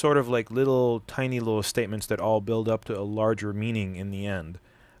sort of like little tiny little statements that all build up to a larger meaning in the end.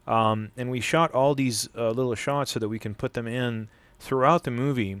 And we shot all these little shots so that we can put them in throughout the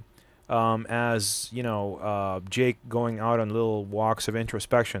movie as, you know, Jake going out on little walks of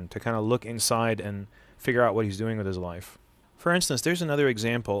introspection to kind of look inside and figure out what he's doing with his life. For instance, there's another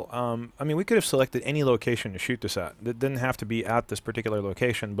example. I mean, we could have selected any location to shoot this at. It didn't have to be at this particular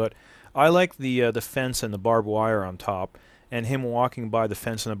location, but I like the fence and the barbed wire on top, and him walking by the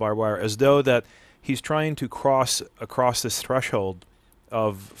fence and the barbed wire as though that he's trying to cross across this threshold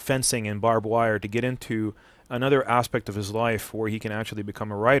of fencing and barbed wire to get into another aspect of his life where he can actually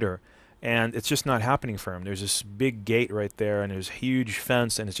become a writer. And it's just not happening for him. There's this big gate right there, and there's a huge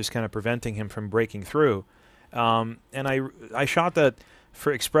fence, and it's just kind of preventing him from breaking through. And I shot that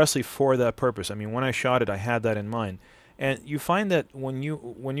expressly for that purpose. I mean, when I shot it, I had that in mind. And you find that when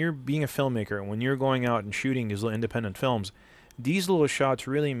you're being a filmmaker, and when you're going out and shooting these little independent films, these little shots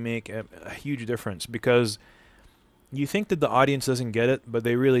really make a huge difference, because you think that the audience doesn't get it, but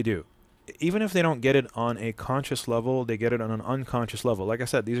they really do. Even if they don't get it on a conscious level, they get it on an unconscious level. Like I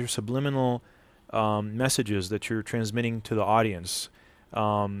said, these are subliminal messages that you're transmitting to the audience.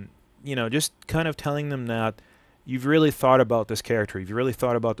 You know, just kind of telling them that you've really thought about this character, you've really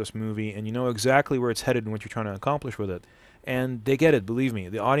thought about this movie, and you know exactly where it's headed and what you're trying to accomplish with it. And they get it, believe me.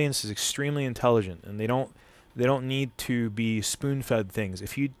 The audience is extremely intelligent, and they don't need to be spoon-fed things.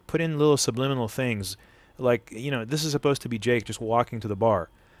 If you put in little subliminal things, like, you know, this is supposed to be Jake just walking to the bar.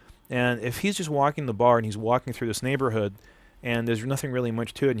 And if he's just walking the bar and he's walking through this neighborhood and there's nothing really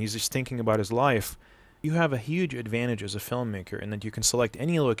much to it and he's just thinking about his life, you have a huge advantage as a filmmaker in that you can select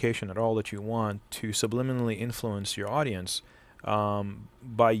any location at all that you want to subliminally influence your audience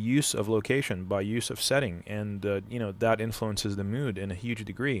by use of location, by use of setting, and you know, that influences the mood in a huge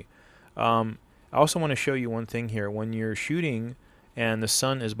degree. I also want to show you one thing here. When you're shooting and the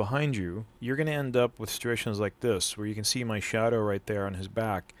sun is behind you, you're going to end up with situations like this, where you can see my shadow right there on his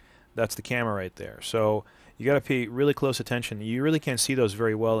back. That's the camera right there. So you got to pay really close attention. You really can't see those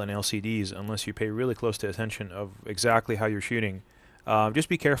very well in LCDs unless you pay really close to attention of exactly how you're shooting. Just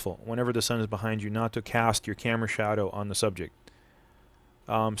be careful whenever the sun is behind you not to cast your camera shadow on the subject.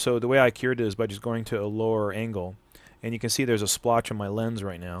 So the way I cured it is by just going to a lower angle. And you can see there's a splotch on my lens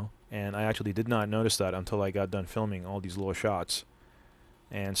right now. And I actually did not notice that until I got done filming all these little shots.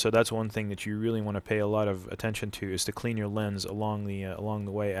 And so that's one thing that you really want to pay a lot of attention to, is to clean your lens along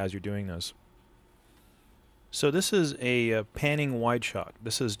the way as you're doing this. So this is a panning wide shot.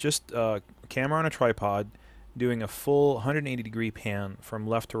 This is just a camera on a tripod doing a full 180 degree pan from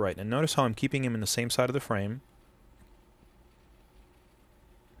left to right. And notice how I'm keeping him in the same side of the frame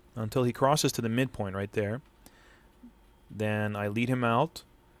until he crosses to the midpoint right there. Then I lead him out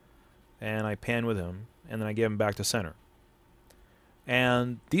and I pan with him, and then I get him back to center.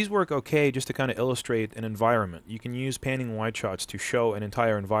 And these work okay just to kind of illustrate an environment. You can use panning wide shots to show an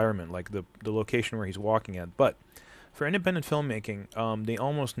entire environment, like the location where he's walking at. But for independent filmmaking, they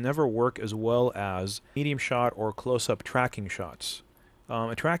almost never work as well as medium shot or close-up tracking shots.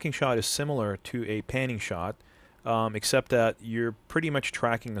 A tracking shot is similar to a panning shot, except that you're pretty much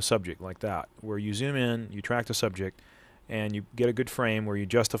tracking the subject like that, where you zoom in, you track the subject, and you get a good frame where you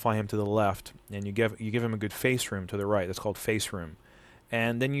justify him to the left, and you give him a good face room to the right. That's called face room.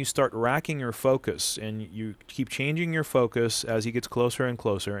 And then you start racking your focus, and you keep changing your focus as he gets closer and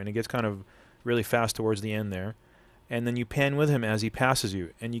closer, and it gets kind of really fast towards the end there. And then you pan with him as he passes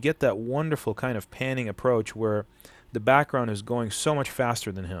you, and you get that wonderful kind of panning approach where the background is going so much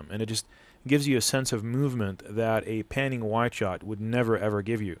faster than him, and it just gives you a sense of movement that a panning wide shot would never ever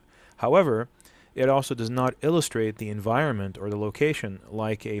give you. However, it also does not illustrate the environment or the location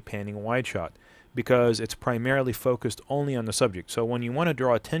like a panning wide shot, because it's primarily focused only on the subject. So when you want to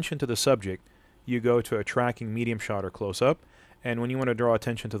draw attention to the subject, you go to a tracking medium shot or close-up, and when you want to draw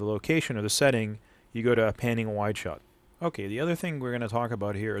attention to the location or the setting, you go to a panning wide shot. Okay, the other thing we're going to talk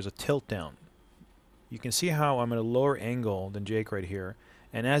about here is a tilt down. You can see how I'm at a lower angle than Jake right here,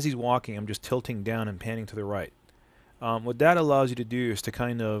 and as he's walking, I'm just tilting down and panning to the right. What that allows you to do is to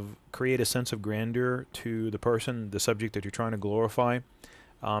kind of create a sense of grandeur to the person, the subject that you're trying to glorify.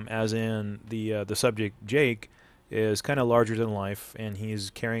 As in the subject, Jake, is kind of larger than life, and he's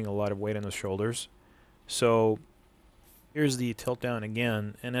carrying a lot of weight on his shoulders. So here's the tilt down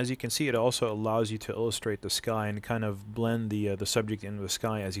again, and as you can see, it also allows you to illustrate the sky and kind of blend the subject into the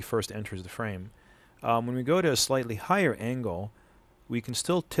sky as he first enters the frame. When we go to a slightly higher angle, we can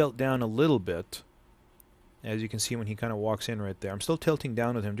still tilt down a little bit. As you can see when he kind of walks in right there, I'm still tilting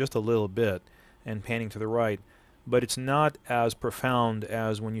down with him just a little bit and panning to the right, but it's not as profound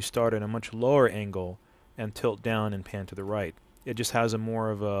as when you start at a much lower angle and tilt down and pan to the right. It just has a more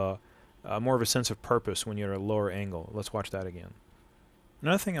of a sense of purpose when you're at a lower angle. Let's watch that again.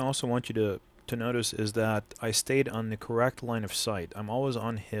 Another thing I also want you to notice is that I stayed on the correct line of sight. I'm always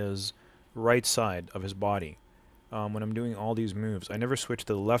on his right side of his body. When I'm doing all these moves, I never switch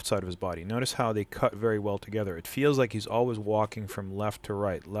to the left side of his body. Notice how they cut very well together. It feels like he's always walking from left to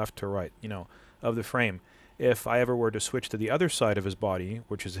right, you know, of the frame. If I ever were to switch to the other side of his body,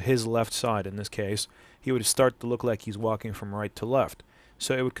 which is his left side in this case, he would start to look like he's walking from right to left.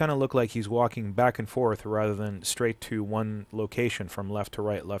 So it would kind of look like he's walking back and forth rather than straight to one location from left to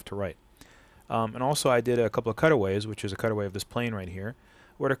right, left to right. And also I did a couple of cutaways, which is a cutaway of this plane right here.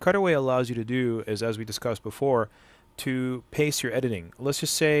 What a cutaway allows you to do is, as we discussed before, to pace your editing. Let's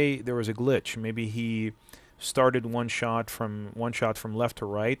just say there was a glitch. Maybe he started one shot from left to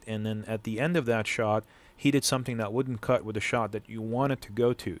right, and then at the end of that shot, he did something that wouldn't cut with the shot that you wanted to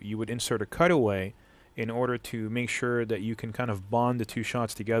go to. You would insert a cutaway in order to make sure that you can kind of bond the two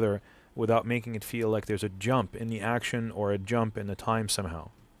shots together without making it feel like there's a jump in the action or a jump in the time somehow.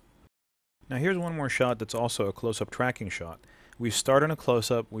 Now here's one more shot that's also a close-up tracking shot. We start on a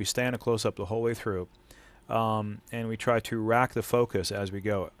close-up, we stay on a close-up the whole way through, and we try to rack the focus as we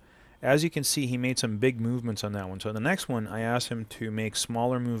go. As you can see, he made some big movements on that one. So the next one, I asked him to make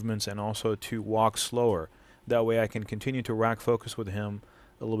smaller movements and also to walk slower. That way I can continue to rack focus with him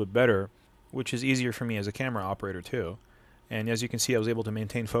a little bit better, which is easier for me as a camera operator too. And as you can see, I was able to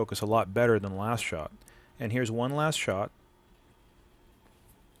maintain focus a lot better than the last shot. And here's one last shot.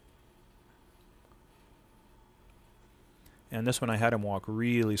 And this one I had him walk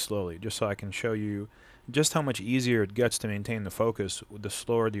really slowly, just so I can show you just how much easier it gets to maintain the focus the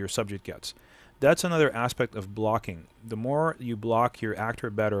slower your subject gets. That's another aspect of blocking. The more you block your actor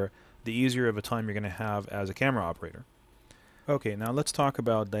better, the easier of a time you're going to have as a camera operator. Okay, now let's talk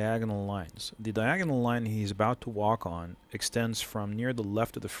about diagonal lines. The diagonal line he's about to walk on extends from near the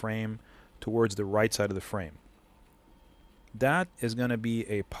left of the frame towards the right side of the frame. That is going to be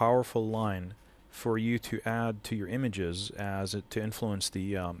a powerful line for you to add to your images to influence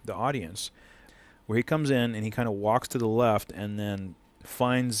the audience, where he comes in and he kind of walks to the left and then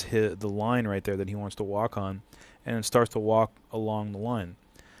finds the line right there that he wants to walk on and then starts to walk along the line.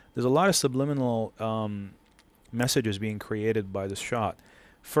 There's a lot of subliminal messages being created by this shot.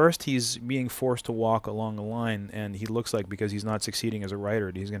 First, he's being forced to walk along a line, and he looks like, because he's not succeeding as a writer,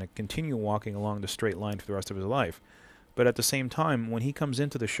 he's going to continue walking along the straight line for the rest of his life. But at the same time, when he comes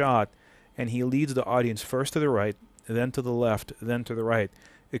into the shot and he leads the audience first to the right, then to the left, then to the right,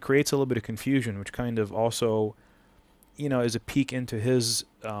 it creates a little bit of confusion, which kind of also, you know, is a peek into his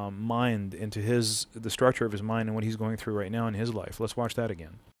mind, into the structure of his mind and what he's going through right now in his life. Let's watch that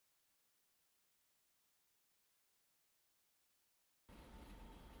again.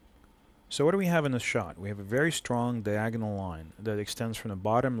 So what do we have in this shot? We have a very strong diagonal line that extends from the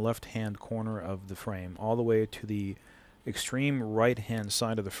bottom left-hand corner of the frame all the way to the extreme right-hand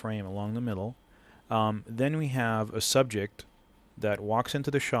side of the frame along the middle. Then we have a subject that walks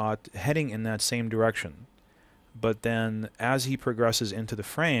into the shot heading in that same direction. But then as he progresses into the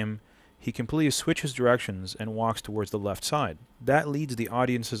frame, he completely switches directions and walks towards the left side. That leads the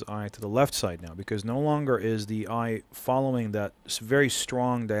audience's eye to the left side now, because no longer is the eye following that very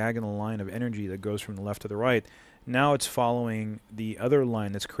strong diagonal line of energy that goes from the left to the right. Now it's following the other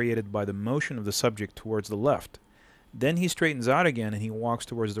line that's created by the motion of the subject towards the left. Then he straightens out again and he walks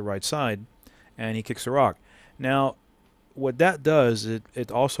towards the right side and he kicks the rock. Now, what that does,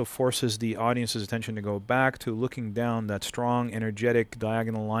 it also forces the audience's attention to go back to looking down that strong, energetic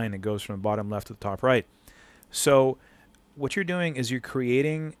diagonal line that goes from the bottom left to the top right. So what you're doing is you're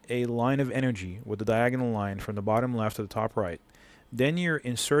creating a line of energy with the diagonal line from the bottom left to the top right. Then you're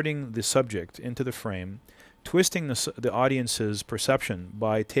inserting the subject into the frame, twisting the audience's perception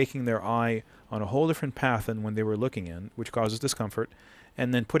by taking their eye on a whole different path than when they were looking in, which causes discomfort,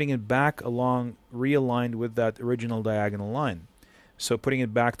 and then putting it back along, realigned with that original diagonal line. So putting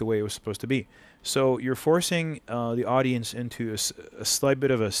it back the way it was supposed to be. So you're forcing the audience into a slight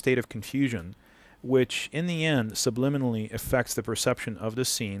bit of a state of confusion, which in the end subliminally affects the perception of the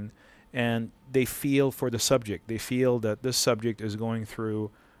scene, and they feel for the subject. They feel that this subject is going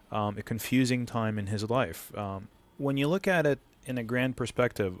through a confusing time in his life. When you look at it in a grand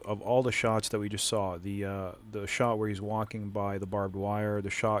perspective of all the shots that we just saw, the shot where he's walking by the barbed wire,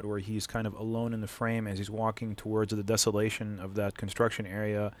 the shot where he's kind of alone in the frame as he's walking towards the desolation of that construction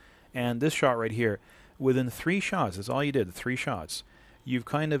area, and this shot right here, within 3 shots, that's all you did, 3 shots, you've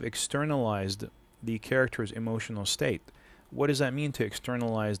kind of externalized the character's emotional state. What does that mean, to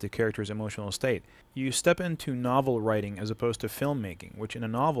externalize the character's emotional state? You step into novel writing as opposed to filmmaking, which in a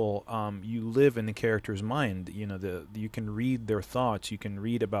novel, you live in the character's mind. You know, you can read their thoughts, you can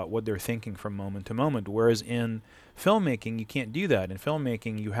read about what they're thinking from moment to moment, whereas in filmmaking, you can't do that. In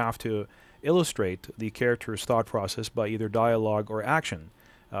filmmaking, you have to illustrate the character's thought process by either dialogue or action,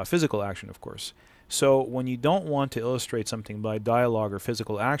 physical action, of course. So when you don't want to illustrate something by dialogue or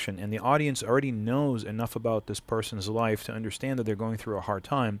physical action, and the audience already knows enough about this person's life to understand that they're going through a hard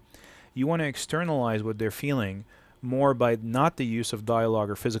time, you want to externalize what they're feeling more by not the use of dialogue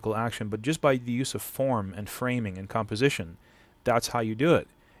or physical action, but just by the use of form and framing and composition. That's how you do it.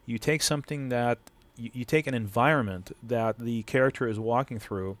 You take something that, you take an environment that the character is walking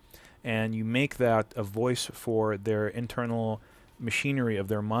through, and you make that a voice for their internal machinery of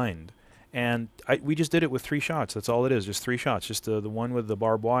their mind. And we just did it with 3 shots. That's all it is, just 3 shots. Just the one with the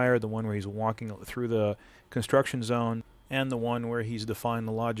barbed wire, the one where he's walking through the construction zone, and the one where he's defined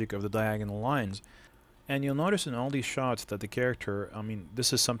the logic of the diagonal lines. And you'll notice in all these shots that the character, I mean,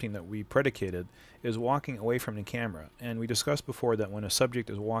 this is something that we predicated, is walking away from the camera. And we discussed before that when a subject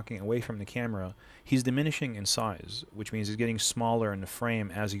is walking away from the camera, he's diminishing in size, which means he's getting smaller in the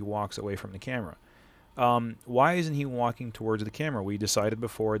frame as he walks away from the camera. Why isn't he walking towards the camera? We decided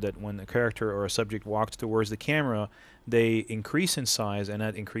before that when a character or a subject walks towards the camera, they increase in size and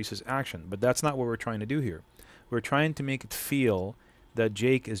that increases action. But that's not what we're trying to do here. We're trying to make it feel that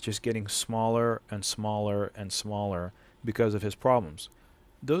Jake is just getting smaller and smaller and smaller because of his problems.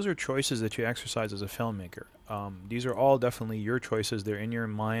 Those are choices that you exercise as a filmmaker. These are all definitely your choices. They're in your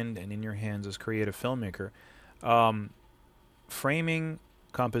mind and in your hands as creative filmmaker. Framing,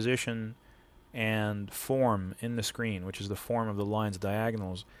 composition, and form in the screen, which is the form of the lines,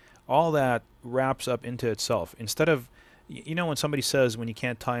 diagonals, all that wraps up into itself. Instead of, you know, when somebody says when you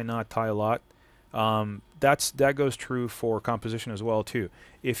can't tie a knot, tie a lot, that goes true for composition as well too.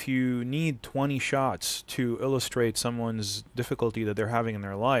 If you need 20 shots to illustrate someone's difficulty that they're having in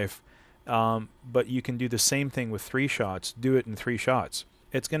their life, but you can do the same thing with 3 shots, do it in 3 shots.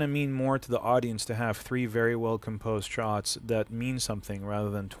 It's going to mean more to the audience to have 3 very well composed shots that mean something rather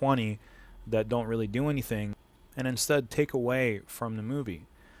than 20 that don't really do anything and instead take away from the movie.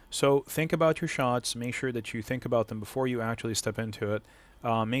 So think about your shots, make sure that you think about them before you actually step into it.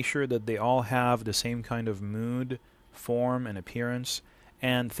 Make sure that they all have the same kind of mood, form, and appearance,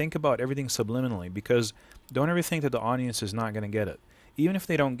 and think about everything subliminally, because don't ever think that the audience is not going to get it. Even if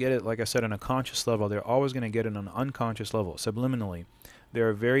they don't get it, like I said, on a conscious level, they're always going to get it on an unconscious level, subliminally. They're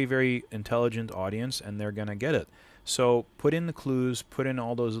a very, very intelligent audience, and they're going to get it. So put in the clues, put in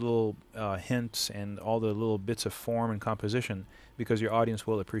all those little hints and all the little bits of form and composition, because your audience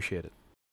will appreciate it.